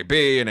blamed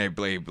AB and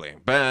AB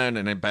blamed Ben,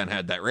 and then Ben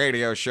had that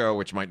radio show,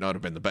 which might not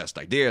have been the best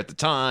idea at the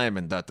time,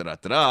 and but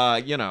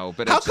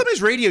how come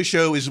his radio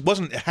show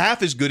wasn't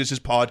half as good as his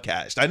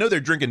podcast? I know they're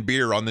drinking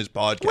beer on this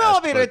podcast. Well,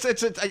 I mean,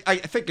 I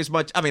think as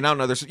much, I don't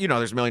know, there's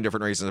a million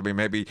different reasons. I mean,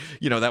 maybe,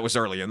 that was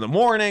early in the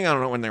morning. I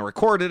don't know when they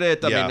recorded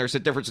it. I mean, there's a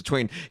difference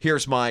between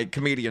here's my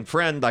comedian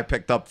friend I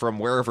picked up from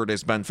wherever it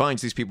is Ben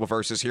finds these people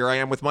versus here I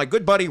am with my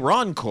good buddy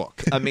Ron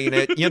Cook. I mean,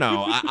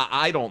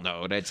 I don't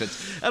know.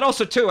 And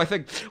also too, I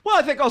think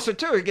also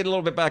too, get a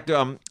little bit back to,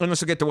 and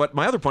this will get to what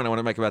my other point I want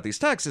to make about these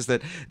texts is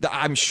that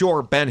I'm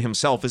sure Ben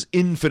himself is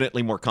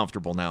infinitely more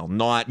comfortable now,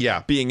 not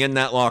being in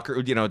that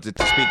locker,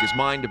 to speak his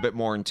mind a bit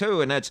more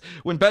into. And that's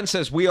when Ben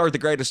says we are the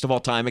greatest of all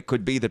time. It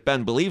could be that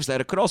Ben believes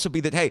that. It could also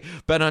be that, hey,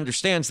 Ben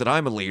understands that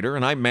I'm a leader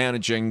and I'm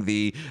managing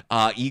the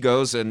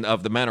egos and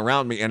of the men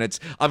around me. And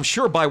I'm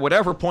sure by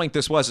whatever point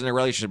this was in a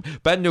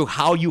relationship, Ben knew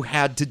how you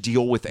had to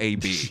deal with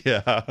AB.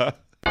 Yeah.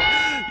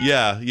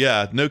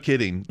 Yeah, no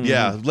kidding.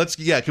 Yeah,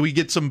 can we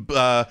get some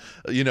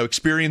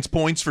experience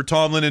points for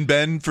Tomlin and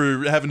Ben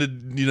for having to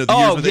the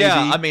years with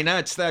AD? I mean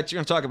that's you're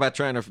gonna talk about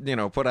trying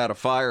to put out a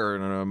fire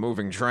in a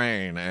moving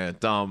train.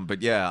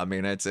 But yeah, I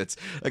mean it's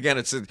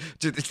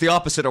the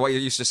opposite of what you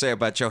used to say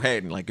about Joe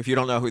Hayden. Like if you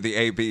don't know who the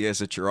AB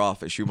is at your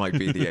office, you might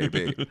be the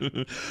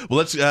AB.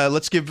 Well,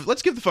 let's give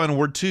the final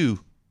word to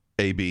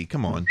AB.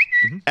 Come on.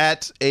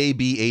 At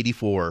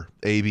AB84.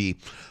 AB.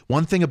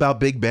 One thing about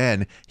Big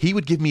Ben, he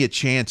would give me a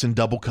chance in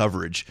double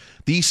coverage.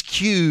 These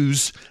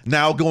Qs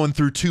now going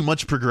through too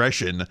much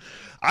progression.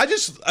 I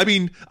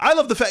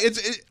love the fact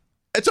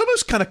it's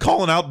almost kind of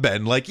calling out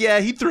Ben. Like,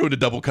 yeah, he threw into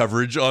double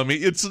coverage on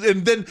me.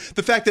 And then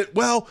the fact that,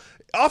 well,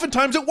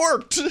 oftentimes it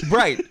worked.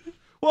 Right.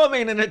 Well, I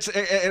mean, and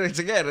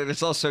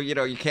it's also,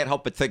 you can't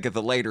help but think of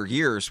the later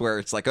years where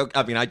it's like, okay,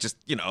 I mean, I just,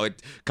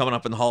 coming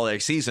up in the holiday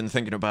season,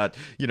 thinking about,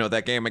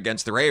 that game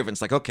against the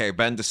Ravens, like, okay,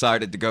 Ben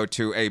decided to go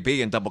to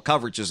AB in double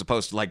coverage as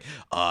opposed to like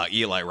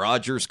Eli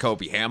Rogers,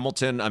 Kobe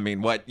Hamilton. I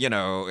mean, what,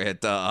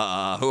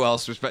 who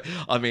else was,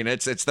 I mean,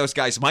 it's those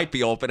guys might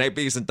be open.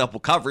 AB's in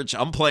double coverage.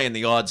 I'm playing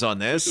the odds on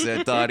this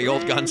at the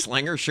old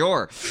gunslinger.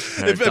 Sure.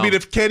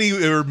 If Kenny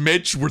or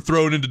Mitch were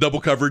thrown into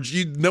double coverage,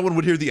 no one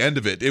would hear the end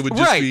of it. It would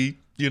just be...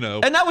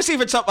 And that was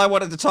even something I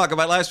wanted to talk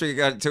about last week.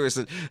 Too, is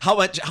that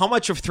how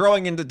much of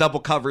throwing into double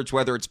coverage,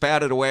 whether it's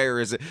batted away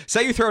or is it,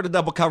 say you throw into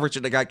double coverage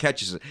and the guy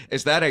catches it,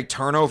 is that a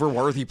turnover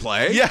worthy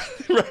play? Yeah,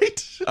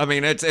 right. I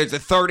mean, it's a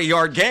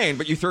 30-yard gain,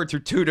 but you threw it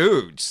through two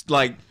dudes.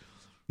 Like,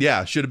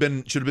 yeah, should have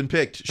been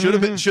picked. Should have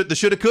been the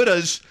shoulda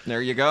couldas.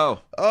 There you go.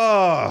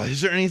 Oh,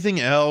 is there anything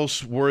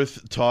else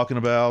worth talking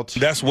about?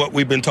 That's what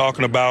we've been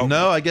talking about.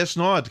 No, I guess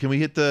not. Can we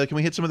hit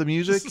some of the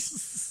music?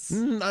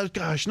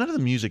 Gosh, none of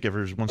the music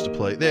ever wants to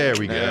play. There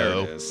we go. There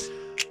it is.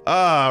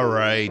 All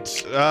right.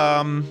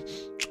 I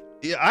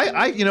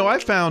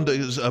found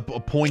a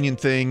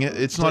poignant thing.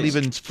 It's not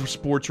even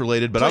sports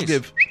related, but I'll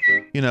give,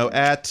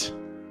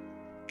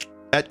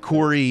 at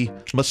Corey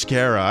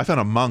Mascara. I found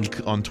a monk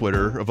on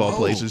Twitter of all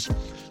places.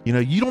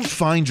 You don't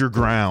find your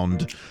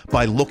ground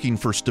by looking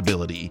for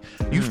stability.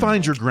 You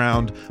find your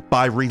ground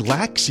by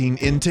relaxing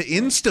into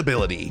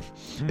instability.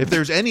 If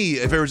there's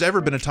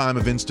ever been a time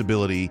of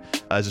instability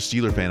as a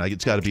Steeler fan,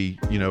 it's got to be,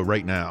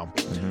 right now.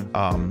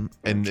 And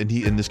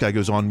this guy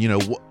goes on,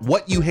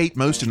 what you hate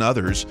most in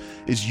others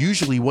is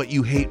usually what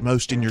you hate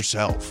most in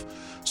yourself.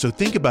 So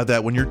think about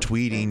that when you're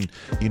tweeting,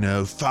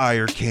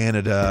 fire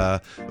Canada,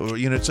 or,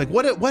 it's like,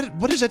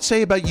 what does that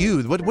say about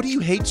you? What do you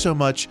hate so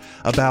much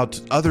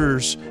about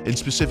others, and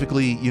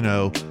specifically,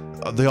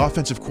 the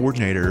offensive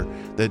coordinator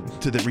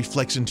that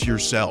reflects into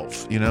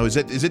yourself? Is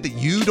it that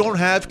you don't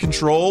have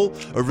control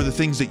over the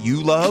things that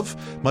you love,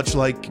 much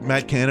like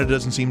Matt Canada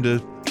doesn't seem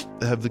to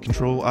have the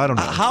control? I don't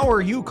know. How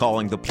are you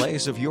calling the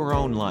plays of your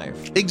own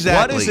life?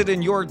 Exactly. What is it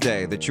in your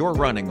day that you're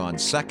running on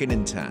 2nd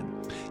and 10?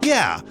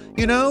 Yeah,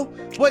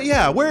 what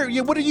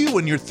are you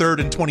when you're 3rd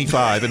and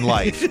 25 in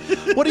life?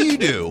 What do?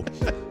 Do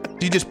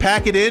you just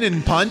pack it in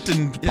and punt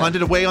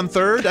it away on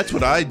 3rd? That's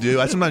what I do.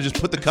 I sometimes just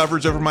put the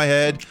covers over my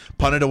head,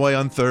 punt it away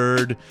on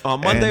 3rd.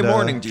 On Monday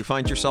morning, do you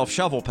find yourself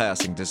shovel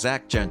passing to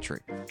Zach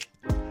Gentry?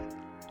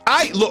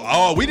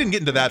 We didn't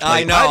get into that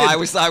play. I know. I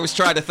was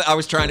trying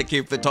to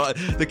keep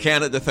the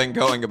Canada thing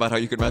going about how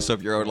you could mess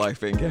up your own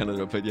life in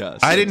Canada, but yes.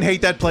 I didn't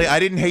hate that play. I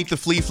didn't hate the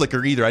flea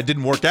flicker either. I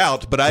didn't work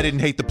out, but I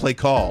didn't hate the play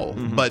call.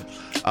 But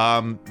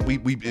we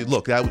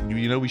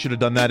should have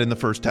done that in the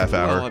first half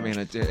hour. Well, I mean,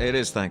 it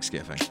is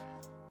Thanksgiving.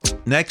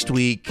 Next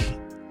week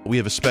we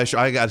have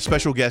I got a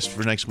special guest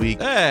for next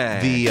week.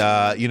 Hey.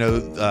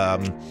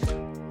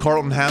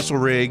 Carlton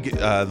Hasselrig,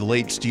 the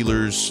late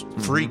Steelers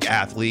freak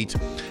athlete,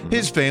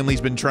 his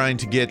family's been trying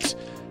to get,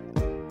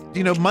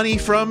 money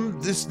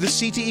from this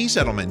CTE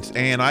settlement.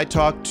 And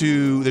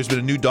there's been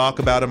a new doc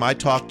about him. I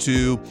talked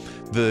to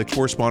the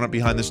correspondent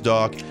behind this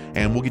doc,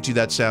 and we'll get you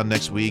that sound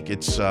next week.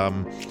 It's a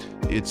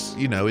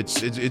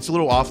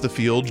little off the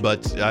field,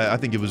 but I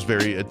think it was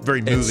very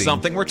moving. It's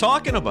something we're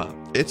talking about.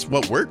 It's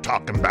what we're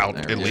talking about,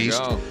 there at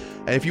least. Go.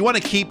 If you want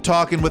to keep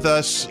talking with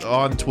us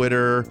on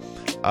Twitter,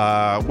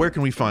 where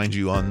can we find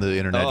you on the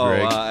internet,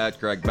 Greg? At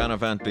Greg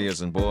Benevent, B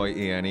as in boy,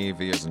 E-N-E,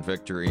 V as in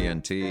Victor,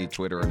 E-N-T,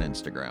 Twitter and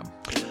Instagram.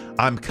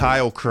 I'm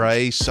Kyle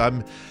Kreis.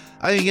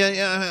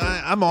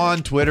 I'm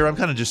on Twitter. I'm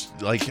kind of just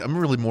I'm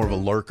really more of a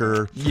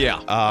lurker.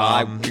 Yeah,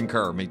 I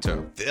concur. Me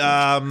too.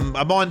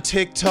 I'm on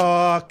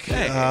TikTok.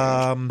 Hey.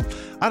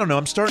 I don't know.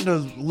 I'm starting to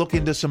look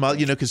into some,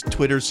 because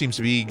Twitter seems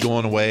to be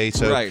going away.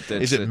 So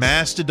is it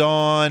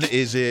Mastodon?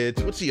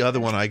 What's the other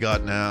one I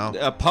got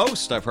now?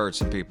 Post, I've heard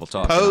some people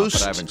talk about,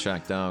 but I haven't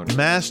checked out.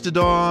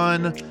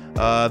 Mastodon.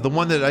 The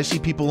one that I see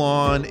people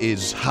on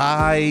is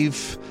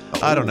Hive.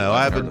 I don't know.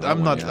 I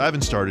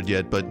haven't started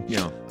yet, but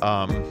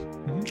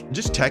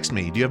just text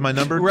me. Do you have my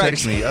number? Right.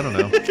 Text me. I don't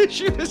know.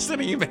 Shoot us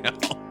an email.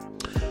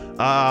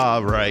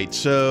 All right.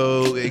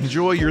 So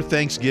enjoy your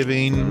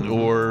Thanksgiving,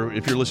 or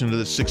if you're listening to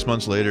this 6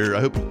 months later,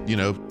 I hope you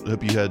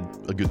had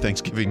a good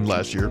Thanksgiving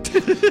last year.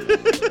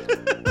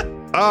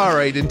 All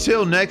right.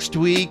 Until next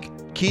week,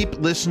 keep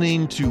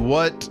listening to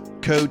what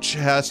Coach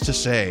has to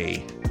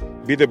say.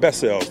 be their best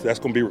selves. That's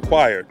going to be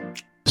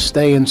required.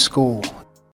 Stay in school